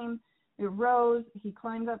wave came, it rose, he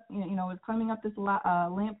climbed up, was climbing up this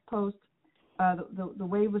lamp post. The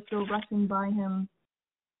wave was still rushing by him.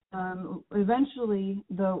 Eventually,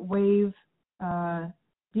 the wave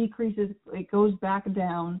decreases, it goes back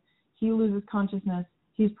down. He loses consciousness.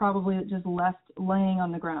 He's probably just left laying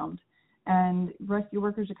on the ground. And rescue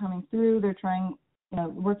workers are coming through. They're trying,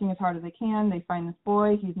 working as hard as they can. They find this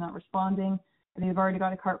boy. He's not responding. They've already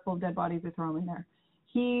got a cart full of dead bodies. They throw him in there.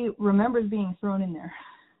 He remembers being thrown in there.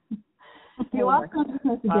 He lost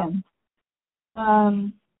consciousness again.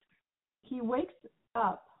 He wakes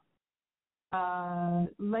up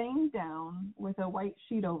laying down with a white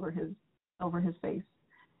sheet over his face.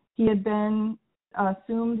 He had been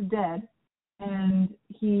assumed dead, and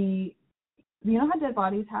you know how dead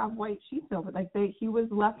bodies have white sheets over, he was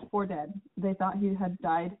left for dead. They thought he had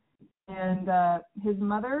died, and his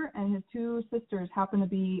mother and his two sisters happened to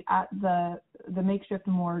be at the makeshift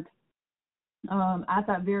morgue at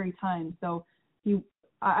that very time. So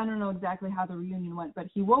I don't know exactly how the reunion went, but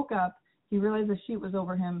he woke up, he realized the sheet was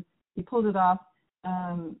over him, he pulled it off.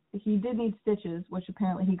 He did need stitches, which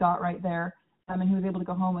apparently he got right there, and he was able to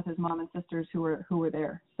go home with his mom and sisters who were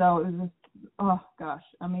there. So it was just, oh gosh,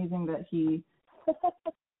 amazing that he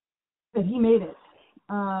made it.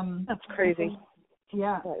 That's crazy.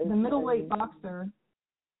 Yeah, the middleweight boxer.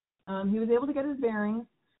 He was able to get his bearings.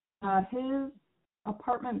 His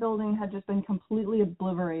apartment building had just been completely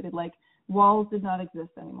obliterated. Like, walls did not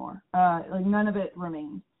exist anymore. None of it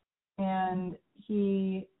remained. And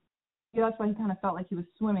that's why he kind of felt like he was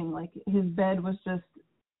swimming. Like, his bed was just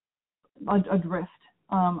adrift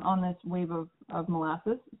on this wave of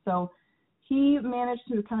molasses. So he managed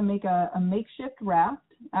to kind of make a makeshift raft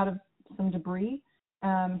out of some debris.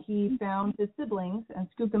 He found his siblings and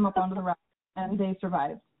scooped them up onto the raft, and they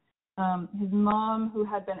survived. His mom, who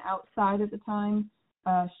had been outside at the time,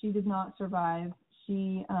 she did not survive.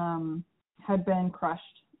 She had been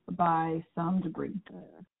crushed by some debris.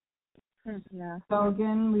 Yeah. So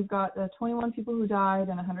again, we've got 21 people who died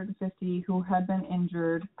and 150 who had been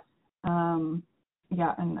injured.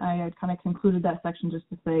 And I had kind of concluded that section just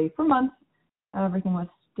to say, for months, everything was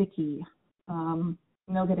sticky.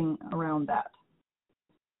 No getting around that.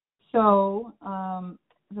 So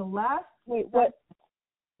the last... Wait, what?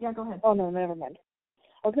 Yeah, go ahead. Oh, no, never mind.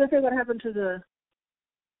 I was going to say what happened to the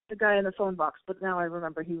guy in the phone box, but now I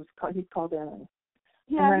remember he called in and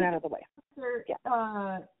ran out of the way.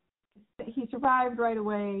 He survived right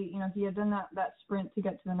away. You know, he had done that sprint to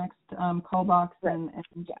get to the next call box, right. and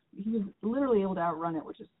he was literally able to outrun it,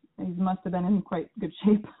 which is, he must have been in quite good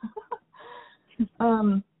shape.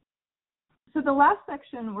 So the last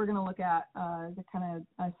section we're going to look at, that kind of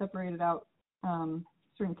I separated out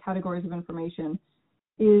certain categories of information,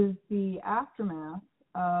 is the aftermath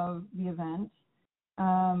of the event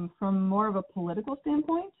from more of a political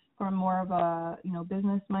standpoint, from more of a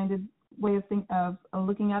business-minded way of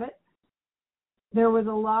looking at it. There was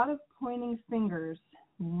a lot of pointing fingers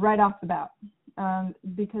right off the bat,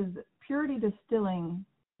 because Purity Distilling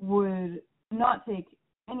would not take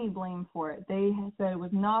any blame for it. They said it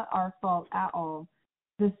was not our fault at all.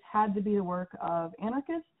 This had to be the work of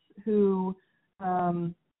anarchists who,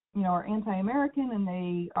 are anti-American, and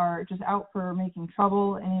they are just out for making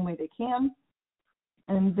trouble any way they can.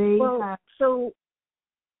 And they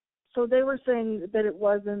So they were saying that it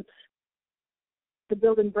wasn't the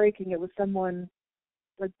building breaking; it was someone.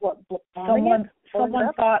 Like what?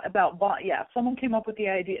 Someone thought about someone came up with the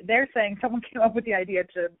idea. They're saying someone came up with the idea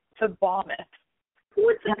to bomb it. Who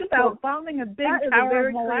would think about bombing a big tower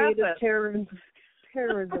of molasses?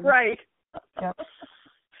 Terrorism. Right. Yep.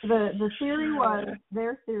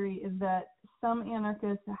 Their theory is that some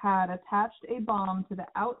anarchists had attached a bomb to the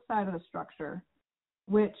outside of the structure,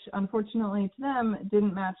 which unfortunately to them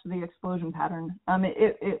didn't match the explosion pattern.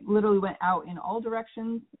 It literally went out in all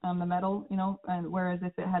directions, the metal, and whereas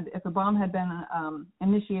if the bomb had been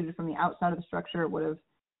initiated from the outside of the structure,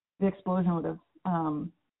 the explosion would have,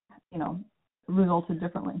 resulted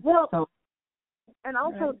differently. Well, and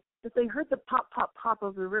also right. If they heard the pop, pop, pop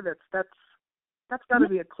of the rivets, that's got to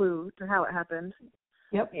be a clue to how it happened.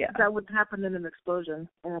 Yep. Yeah. That wouldn't happen in an explosion,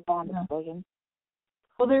 in a bomb explosion.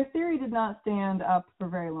 Well, their theory did not stand up for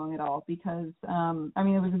very long at all because,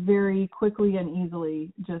 it was very quickly and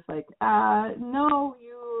easily just like, no,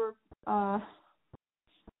 you're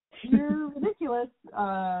ridiculous.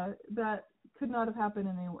 That could not have happened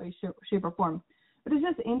in any way, shape, or form. But it's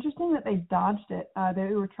just interesting that they dodged it.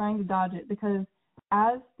 They were trying to dodge it because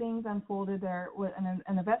as things unfolded, there was an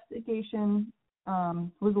investigation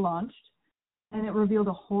was launched, and it revealed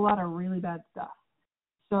a whole lot of really bad stuff.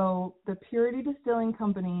 So the Purity Distilling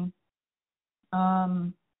Company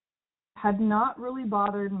had not really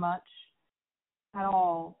bothered much at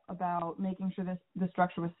all about making sure the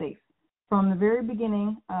structure was safe. From the very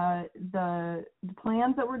beginning, the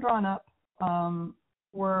plans that were drawn up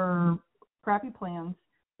were crappy plans.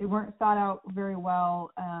 They weren't thought out very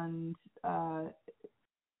well, and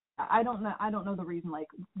I don't know the reason, like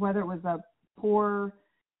whether it was a poor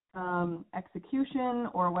execution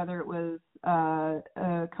or whether it was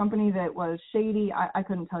a company that was shady. I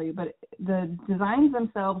couldn't tell you, but the designs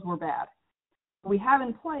themselves were bad. We have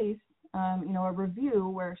in place, a review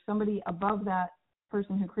where somebody above that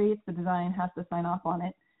person who creates the design has to sign off on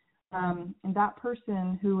it. And that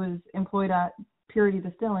person who was employed at Purity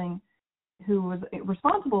Distilling, who was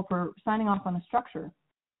responsible for signing off on the structure,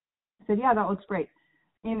 said, yeah, that looks great.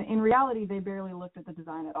 In reality, they barely looked at the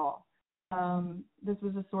design at all. This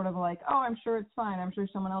was just sort of like, oh, I'm sure it's fine. I'm sure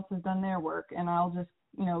someone else has done their work, and I'll just,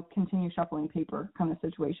 continue shuffling paper kind of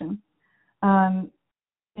situation.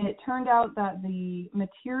 It turned out that the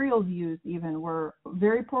materials used even were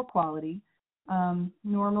very poor quality.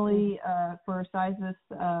 Normally, for a size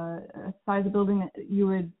of building, you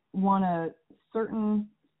would want a certain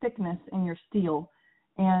thickness in your steel,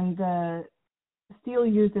 and the steel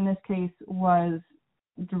used in this case was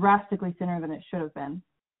drastically thinner than it should have been.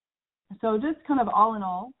 So just kind of all in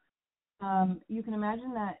all, you can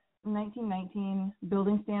imagine that 1919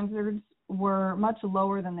 building standards were much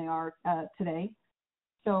lower than they are today.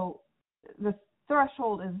 So the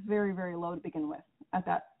threshold is very, very low to begin with at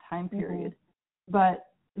that time period. Mm-hmm. But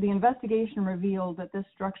the investigation revealed that this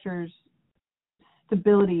structure's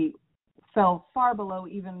stability fell far below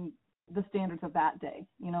even the standards of that day,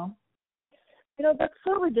 That's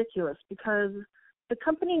so ridiculous because the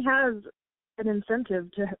company has an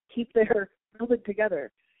incentive to keep their building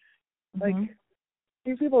together. Mm-hmm. Like,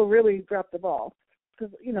 these people really dropped the ball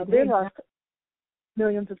because, they lost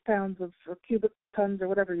millions of pounds or cubic tons or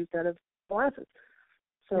whatever you said of molasses.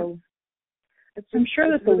 So it's just, I'm sure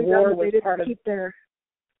that the really war was part of keep their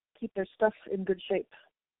stuff in good shape.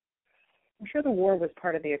 I'm sure the war was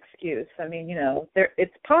part of the excuse. I mean,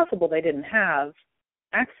 it's possible they didn't have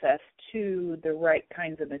access to the right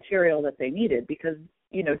kinds of material that they needed because,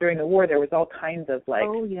 during the war there was all kinds of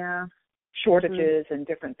shortages and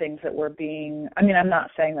different things that were being. I mean, I'm not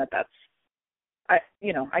saying that that's.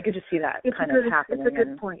 I could just see that kind of happening. It's a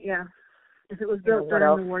good point. Yeah, if it was built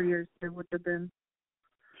during the war years, there would have been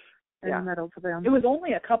metal for them. It was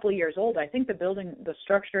only a couple of years old. I think the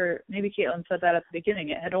structure. Maybe Caitlin said that at the beginning.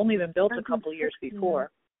 It had only been built a couple of years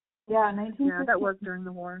before. Yeah, 1960. Yeah, that was during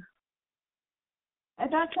the war.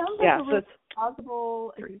 And that sounds like a really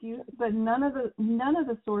plausible excuse, but none of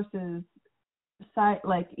the sources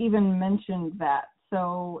even mentioned that.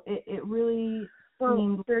 So it really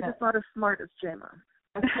seemed they're just not as smart as JAMA.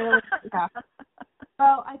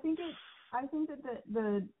 Well, I think that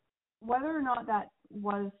the whether or not that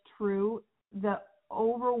was true, the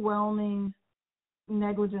overwhelming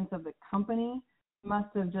negligence of the company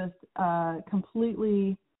must have just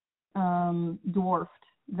completely dwarfed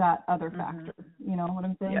that other factor. You know what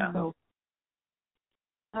I'm saying? Yeah. So,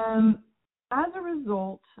 as a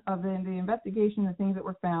result of the investigation, the things that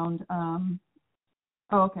were found.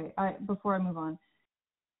 Before I move on,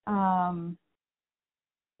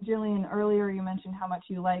 Jillian, earlier you mentioned how much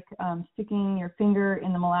you like sticking your finger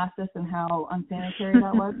in the molasses and how unsanitary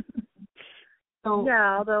that was. So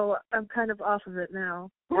yeah, although I'm kind of off of it now.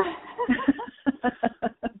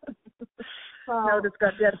 Now it's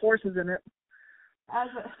got dead horses in it.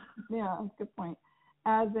 Good point.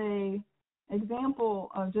 As a example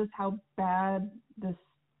of just how bad this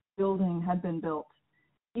building had been built,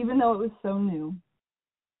 even though it was so new,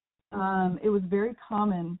 it was very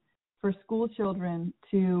common for school children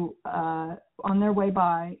to, on their way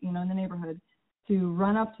by, in the neighborhood, to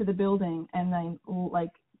run up to the building and then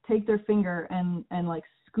take their finger and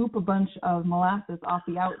scoop a bunch of molasses off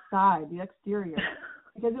the outside, the exterior,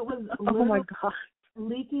 because it was literally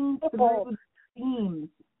leaking through the seams.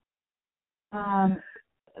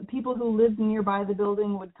 People who lived nearby the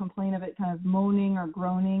building would complain of it kind of moaning or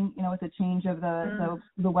groaning, with the change of the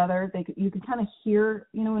weather. You could kind of hear,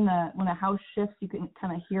 when a house shifts, you can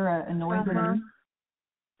kind of hear a noise.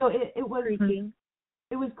 So it was creaking.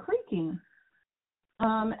 It was creaking.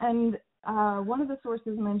 And one of the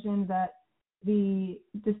sources mentioned that the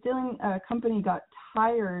distilling company got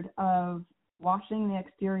tired of washing the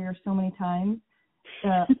exterior so many times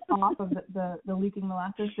off of the leaking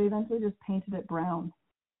molasses. They eventually just painted it brown.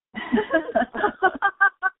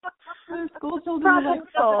 Their school children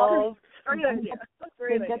solved. Great idea.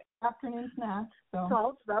 They get afternoon snacks. So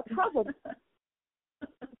solves that problem.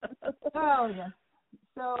 Oh yeah.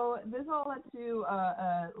 So this all led to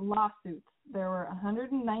lawsuits. There were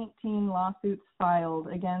 119 lawsuits filed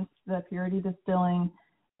against the Purity Distilling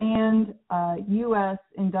and U.S.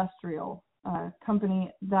 Industrial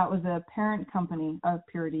company that was a parent company of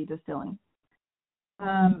Purity Distilling.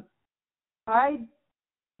 I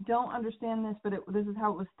don't understand this, but this is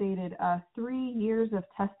how it was stated. 3 years of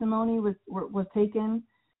testimony was taken,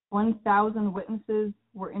 1,000 witnesses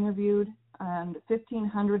were interviewed, and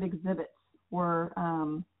 1,500 exhibits were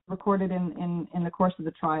recorded in the course of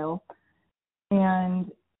the trial.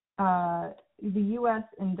 And the U.S.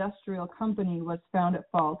 Industrial Company was found at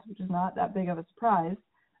fault, which is not that big of a surprise.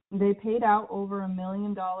 They paid out over $1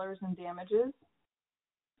 million in damages,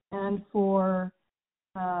 and for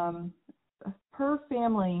per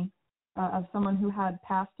family of someone who had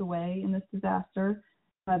passed away in this disaster,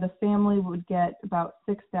 the family would get about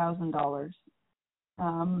 $6,000.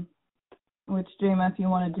 Which, Jema, if you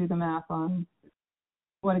want to do the math on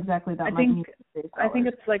what exactly that might mean. I think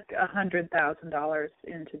it's like $100,000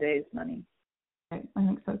 in today's money. Okay, I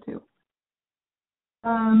think so too.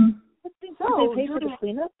 Did they pay for the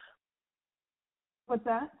cleanup? What's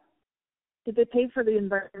that? Did they pay for the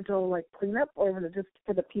environmental cleanup, or was it just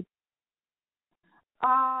for the people?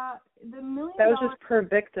 The $1 million. That was just per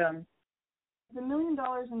victim. The $1 million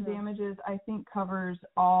in damages, I think, covers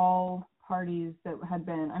all parties that had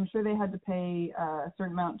been. I'm sure they had to pay a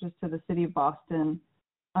certain amount just to the city of Boston.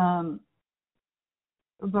 But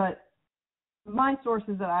my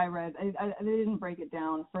sources that I read, they didn't break it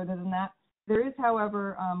down further than that. There is,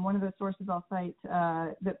 however, one of the sources I'll cite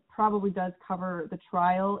that probably does cover the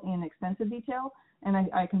trial in extensive detail, and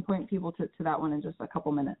I can point people to that one in just a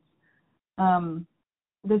couple minutes.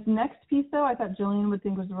 This next piece, though, I thought Jillian would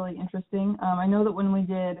think was really interesting. I know that when we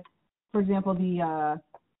did, for example, the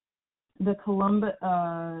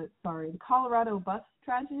Colorado bus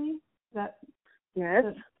tragedy, that yes,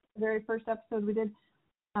 the very first episode we did,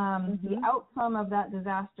 the outcome of that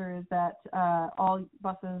disaster is that all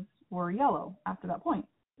buses were yellow after that point.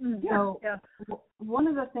 One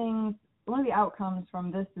of the outcomes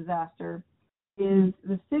from this disaster is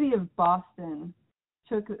the city of Boston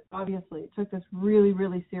took this really,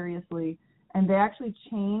 really seriously, and they actually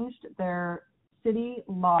changed their city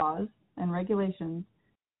laws and regulations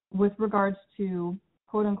with regards to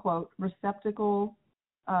quote unquote receptacle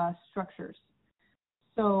structures.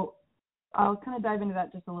 So I'll kind of dive into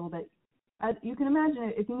that just a little bit. You can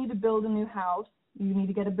imagine if you need to build a new house, you need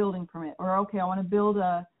to get a building permit. Or, okay, I want to build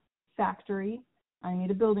a factory, I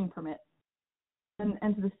need a building permit. And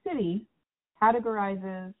so the city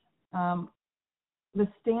categorizes the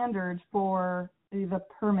standards for the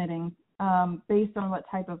permitting based on what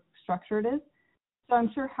type of structure it is. So I'm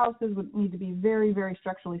sure houses would need to be very, very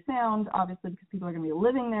structurally sound, obviously, because people are going to be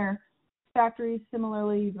living there. Factories,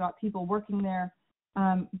 similarly, you've got people working there.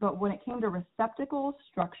 But when it came to receptacle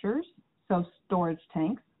structures, so storage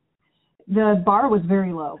tanks, the bar was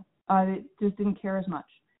very low. It just didn't care as much.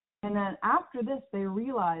 And then after this, they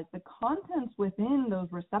realized the contents within those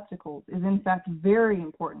receptacles is in fact very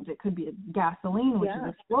important. It could be gasoline, which is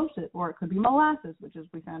explosive, or it could be molasses, which is,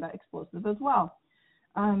 we found out, explosive as well.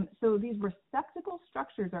 So these receptacle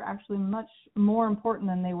structures are actually much more important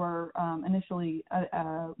than they were initially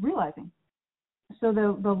realizing. So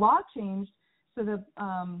the law changed. So the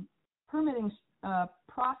permitting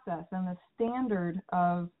process and the standard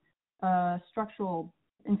of structural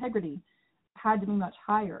integrity had to be much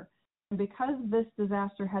higher. And because this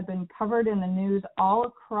disaster had been covered in the news all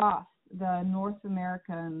across the North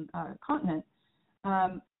American continent,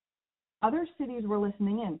 other cities were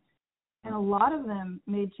listening in, and a lot of them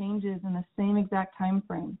made changes in the same exact time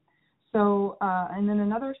frame. So, and then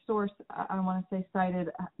another source I want to say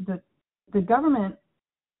cited that the government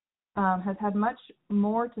has had much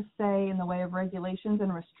more to say in the way of regulations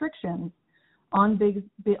and restrictions on big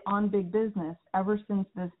business ever since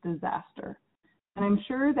this disaster. And I'm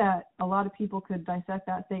sure that a lot of people could dissect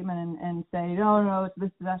that statement and say, no, it's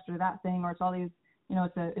this disaster, that thing, or it's all these,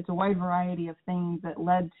 it's a wide variety of things that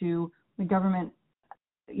led to the government,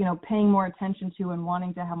 paying more attention to and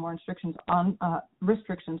wanting to have more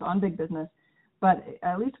restrictions on big business. But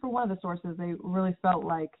at least for one of the sources, they really felt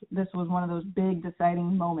like this was one of those big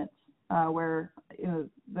deciding moments where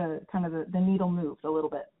the needle moved a little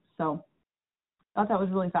bit. So I thought that was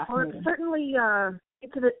really fascinating. Well, certainly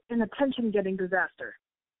it's an attention-getting disaster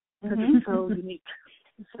because it's so unique.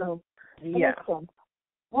 So yeah.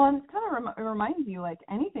 Well, and it kind of reminds you, like,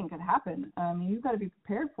 anything could happen. You've got to be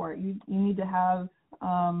prepared for it. You need to have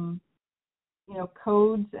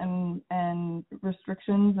codes and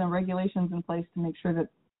restrictions and regulations in place to make sure that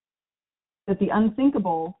the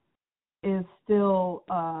unthinkable is still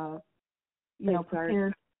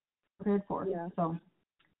prepared for. Yeah. So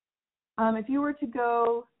if you were to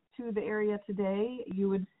go to the area today, you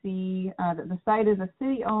would see that the site is a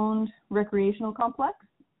city-owned recreational complex.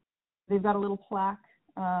 They've got a little plaque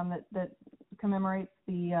that commemorates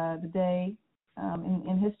the day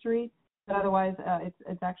in history. But otherwise,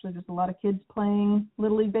 it's actually just a lot of kids playing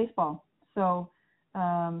Little League baseball. So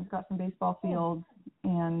it's got some baseball fields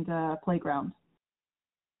and playgrounds.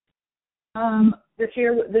 This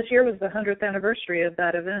year was the 100th anniversary of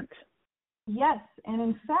that event. Yes, and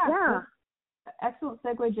in fact, excellent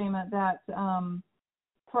segue, Jema, that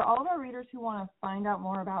for all of our readers who want to find out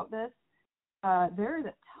more about this, there is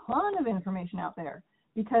a ton of information out there,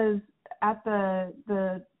 because at the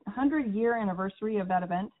 100-year anniversary of that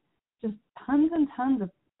event, just tons and tons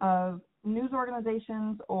of news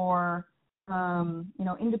organizations or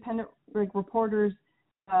independent reporters,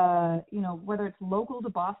 whether it's local to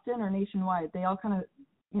Boston or nationwide, they all kind of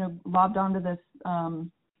lobbed onto this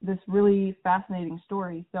really fascinating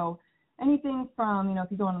story. So anything from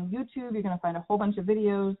if you go on YouTube, you're going to find a whole bunch of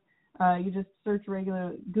videos. You just search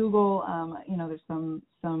regular Google. There's some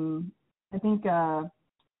I think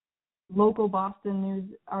local Boston news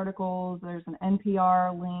articles. There's an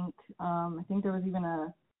NPR link. I think there was even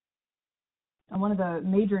one of the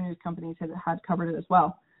major news companies had covered it as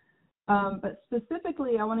well. But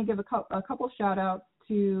specifically, I want to give a couple shout outs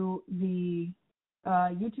to the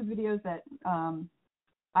YouTube videos that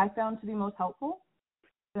I found to be most helpful,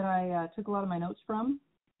 that I took a lot of my notes from.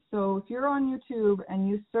 So if you're on YouTube and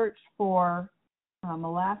you search for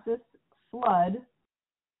molasses flood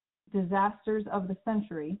disasters of the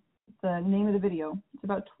century, it's the name of the video. It's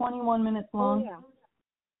about 21 minutes long. Oh,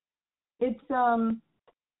 yeah.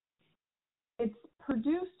 It's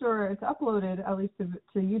produced, or it's uploaded at least to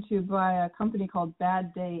YouTube by a company called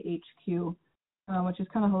Bad Day HQ, which is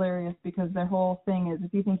kind of hilarious because their whole thing is,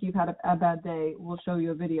 if you think you've had a bad day, we'll show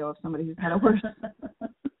you a video of somebody who's had it worse.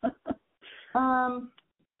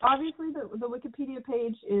 Obviously, the Wikipedia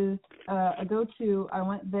page is a go-to. I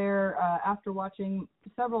went there after watching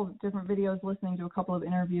several different videos, listening to a couple of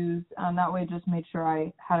interviews. That way, just made sure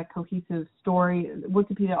I had a cohesive story.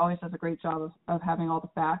 Wikipedia always does a great job of having all the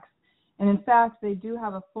facts. And in fact, they do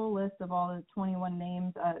have a full list of all the 21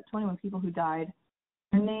 names, 21 people who died,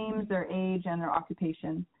 their names, their age, and their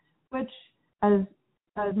occupation, which, as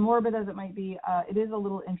morbid as it might be, it is a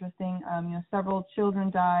little interesting. Several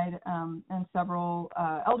children died, and several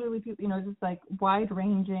elderly people. Just like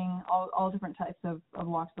wide-ranging, all different types of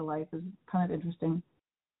walks of life is kind of interesting.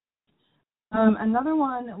 Another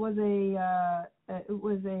one was a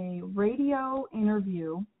radio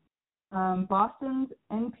interview. Boston's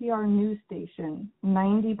NPR news station,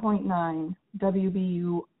 90.9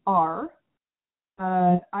 WBUR.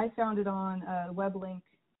 I found it on a web link,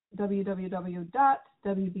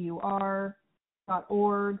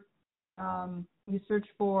 www.wbur.org. You search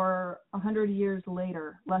for 100 years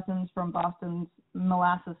later, lessons from Boston's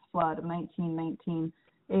molasses flood of 1919.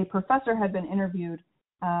 A professor had been interviewed,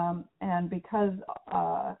 and because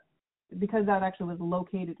that actually was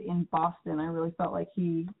located in Boston, I really felt like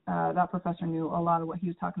that professor knew a lot of what he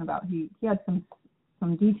was talking about. He had some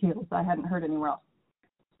details I hadn't heard anywhere else.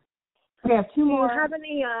 Okay, I have two more.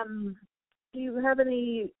 Do you have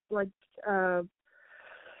any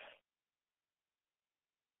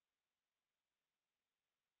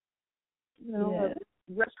a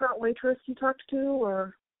restaurant waitress you talked to,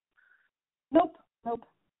 or? Nope.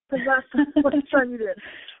 Because last time you did.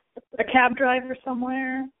 A cab driver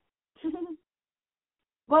somewhere.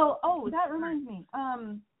 Well, that reminds me.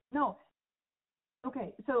 No.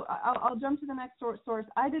 Okay, so I'll jump to the next source.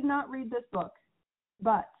 I did not read this book,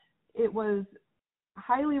 but it was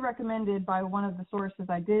highly recommended by one of the sources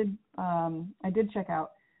I did check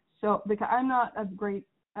out. So because I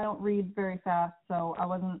don't read very fast, so I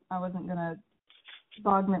wasn't gonna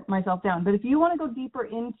bog myself down. But if you want to go deeper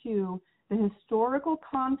into the historical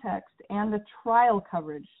context and the trial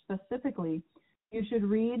coverage specifically, you should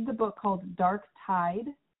read the book called Dark Tide.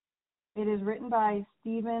 It is written by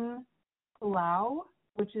Stephen Puleo,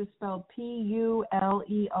 which is spelled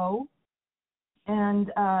Puleo. And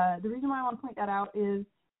the reason why I want to point that out is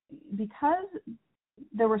because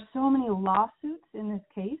there were so many lawsuits in this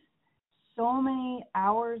case, so many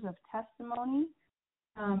hours of testimony.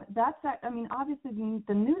 Obviously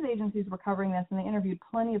the news agencies were covering this, and they interviewed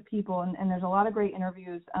plenty of people, and there's a lot of great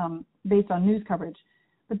interviews based on news coverage.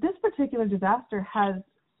 But this particular disaster has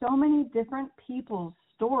so many different people's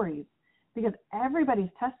stories because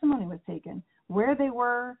everybody's testimony was taken, where they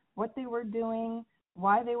were, what they were doing,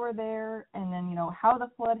 why they were there, and then, how the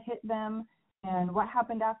flood hit them and what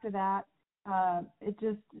happened after that. It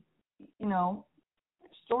just,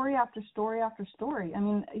 story after story after story.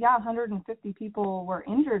 150 people were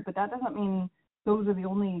injured, but that doesn't mean those are the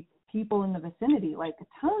only people in the vicinity. Like,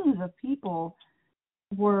 tons of people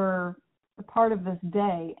were a part of this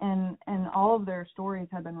day, and all of their stories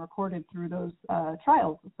have been recorded through those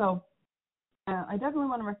trials. So I definitely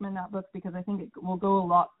want to recommend that book because I think it will go a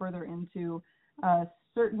lot further into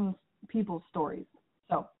certain people's stories.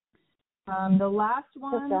 So the last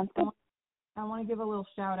one, I want to give a little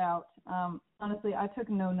shout out. Honestly, I took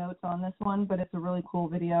no notes on this one, but it's a really cool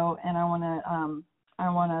video, and I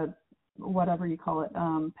want to whatever you call it,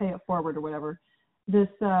 pay it forward or whatever. This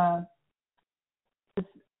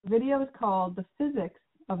video is called "The Physics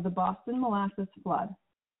of the Boston molasses flood.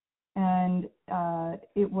 And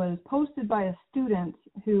it was posted by a student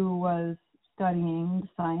who was studying the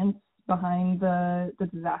science behind the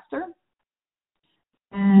disaster.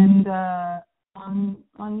 And on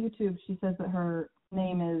YouTube, she says that her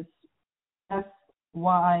name is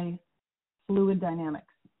FY Fluid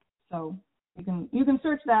Dynamics. So you can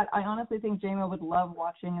search that. I honestly think JMO would love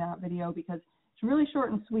watching that video because it's really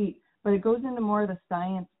short and sweet, but it goes into more of the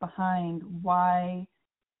science behind why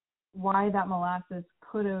that molasses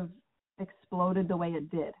could have exploded the way it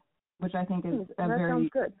did, which I think is that sounds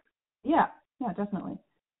good. Yeah, definitely.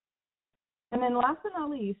 And then last but not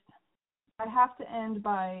least, I have to end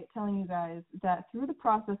by telling you guys that through the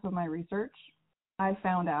process of my research, I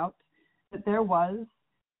found out that there was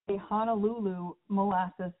a Honolulu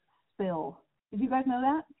molasses spill. Did you guys know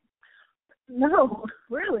that? No,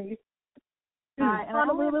 really?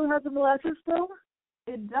 Honolulu has a molasses spill?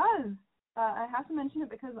 It does. I have to mention it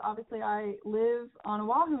because obviously I live on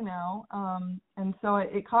Oahu now, and so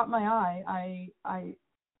it caught my eye. I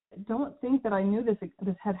don't think that I knew this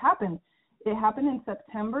had happened. It happened in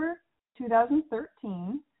September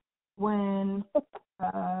 2013 when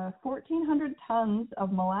 1,400 tons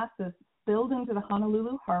of molasses spilled into the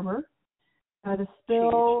Honolulu harbor. The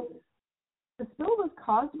spill was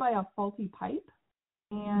caused by a faulty pipe,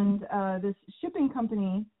 and this shipping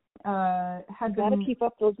company had got to keep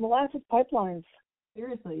up those molasses pipelines.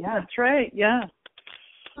 Seriously, yeah. That's right, yeah.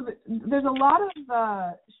 So there's a lot of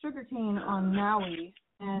sugarcane on Maui,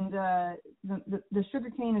 and the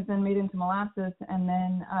sugarcane is then made into molasses, and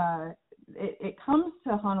then it comes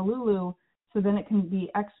to Honolulu, so then it can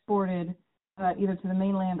be exported either to the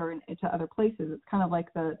mainland or to other places. It's kind of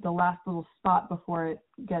like the last little spot before it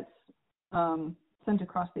gets sent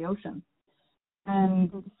across the ocean.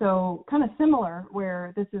 And so kind of similar,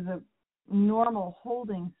 where this is a normal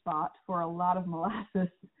holding spot for a lot of molasses,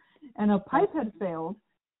 and a pipe had failed,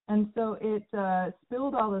 and so it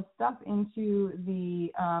spilled all this stuff into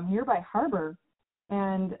the nearby harbor.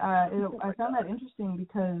 And I found that interesting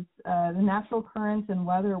because the natural currents and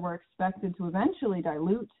weather were expected to eventually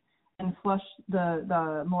dilute and flush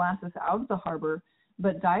the molasses out of the harbor,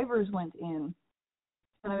 but divers went in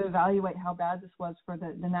to kind of evaluate how bad this was for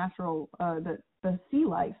the natural the sea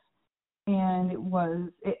life. And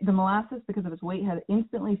the molasses, because of its weight, had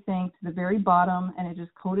instantly sank to the very bottom, and it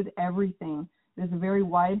just coated everything. There's a very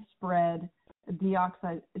widespread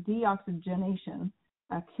deoxygenation,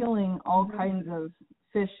 killing all kinds of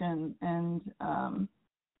fish and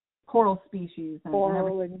coral species.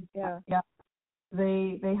 Yeah.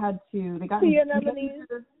 They got into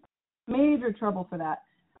major trouble for that.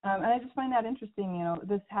 And I just find that interesting. You know,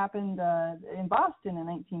 this happened in Boston in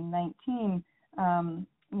 1919.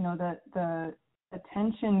 You know, the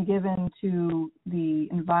attention given to the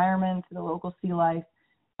environment, the local sea life,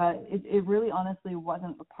 it really honestly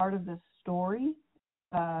wasn't a part of this story.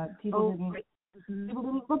 People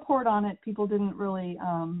didn't report on it. People didn't really,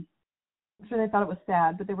 I'm sure they thought it was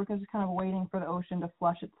sad, but they were just kind of waiting for the ocean to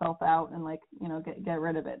flush itself out and get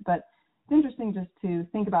rid of it. But it's interesting just to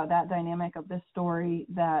think about that dynamic of this story,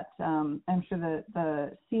 that I'm sure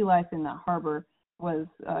the sea life in that harbor was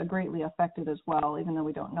greatly affected as well, even though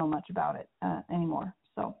we don't know much about it anymore.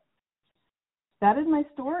 So that is my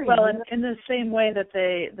story. Well, in the same way that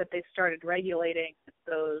they started regulating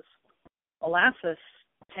those molasses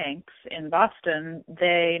tanks in Boston,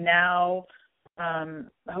 they now,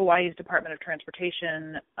 Hawaii's Department of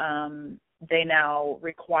Transportation, they now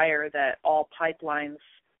require that all pipelines,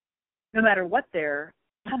 no matter what they're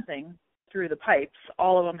pumping through the pipes,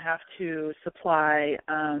 all of them have to supply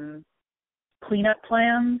cleanup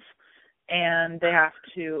plans, and they have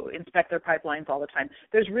to inspect their pipelines all the time.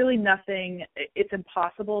 There's really nothing, it's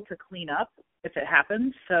impossible to clean up if it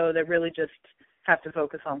happens, so they really just have to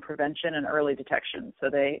focus on prevention and early detection. So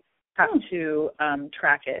they have to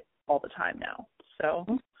track it all the time now. So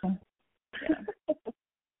yeah.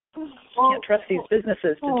 Can't trust these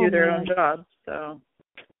businesses to do their own jobs. So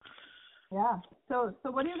yeah. So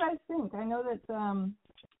what do you guys think? I know that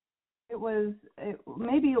it was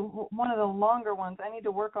maybe one of the longer ones. I need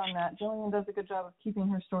to work on that. Jillian does a good job of keeping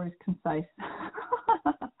her stories concise.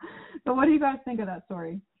 So what do you guys think of that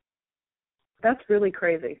story? That's really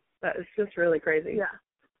crazy. That is just really crazy. Yeah.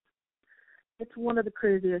 It's one of the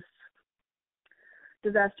craziest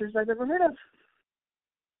disasters I've ever heard of.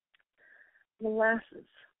 Molasses.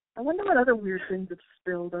 I wonder what other weird things have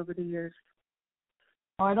spilled over the years.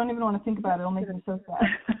 Oh, I don't even want to think about it. It'll make me so sad.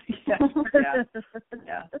 Yeah.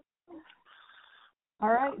 All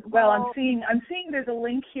right. Well, I'm seeing there's a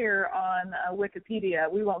link here on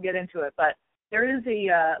Wikipedia. We won't get into it, but there is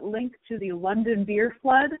a link to the London beer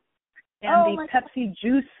flood, and the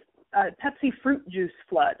Pepsi fruit juice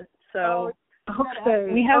flood. So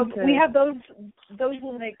we have those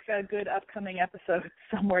will make a good upcoming episodes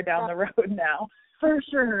somewhere down the road now. For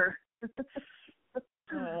sure.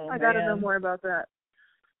 I got to know man. more about that.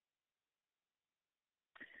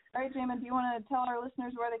 All right, Jamin, do you want to tell our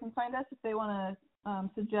listeners where they can find us if they want to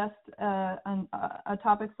suggest a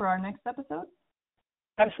topic for our next episode?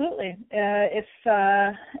 Absolutely. If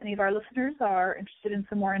any of our listeners are interested in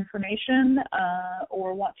some more information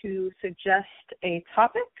or want to suggest a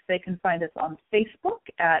topic, they can find us on Facebook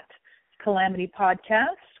at Calamity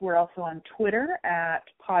Podcast. We're also on Twitter at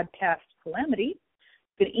Podcast Calamity.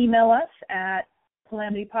 You can email us at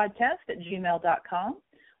calamitypodcast@gmail.com.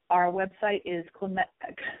 Our website is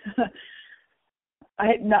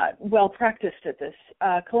I'm not well practiced at this,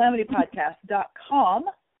 calamitypodcast.com.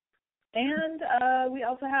 And we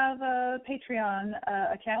also have a Patreon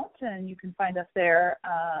account, and you can find us there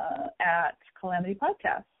at Calamity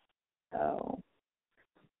Podcast. So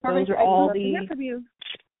those are all the...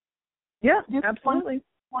 Yeah, absolutely.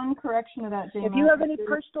 One correction to that, Jamin. If you have any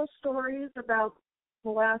personal stories about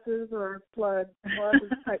molasses or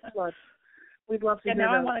molasses-type flood, we'd love to hear And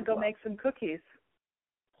now that I want to go well. make some cookies.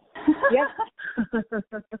 Yeah.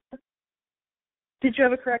 Did you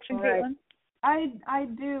have a correction, Right. Caitlin? I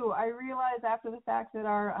do. I realized after the fact that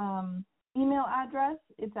our email address,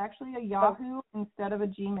 it's actually a Yahoo instead of a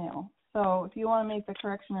Gmail. So if you want to make the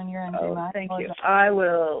correction on your end, Jamin, Thank you. I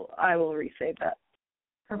will resave that.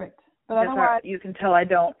 Perfect. But otherwise, you can tell I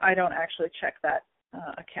don't actually check that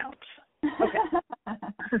account. Okay.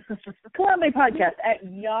 Calamity Podcast at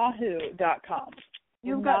yahoo.com.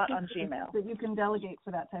 You've not got on Gmail. that you can delegate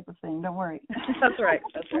for that type of thing. Don't worry. That's right.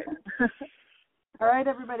 All right,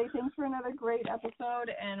 everybody. Thanks for another great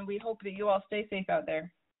episode, and we hope that you all stay safe out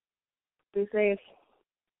there. Be safe.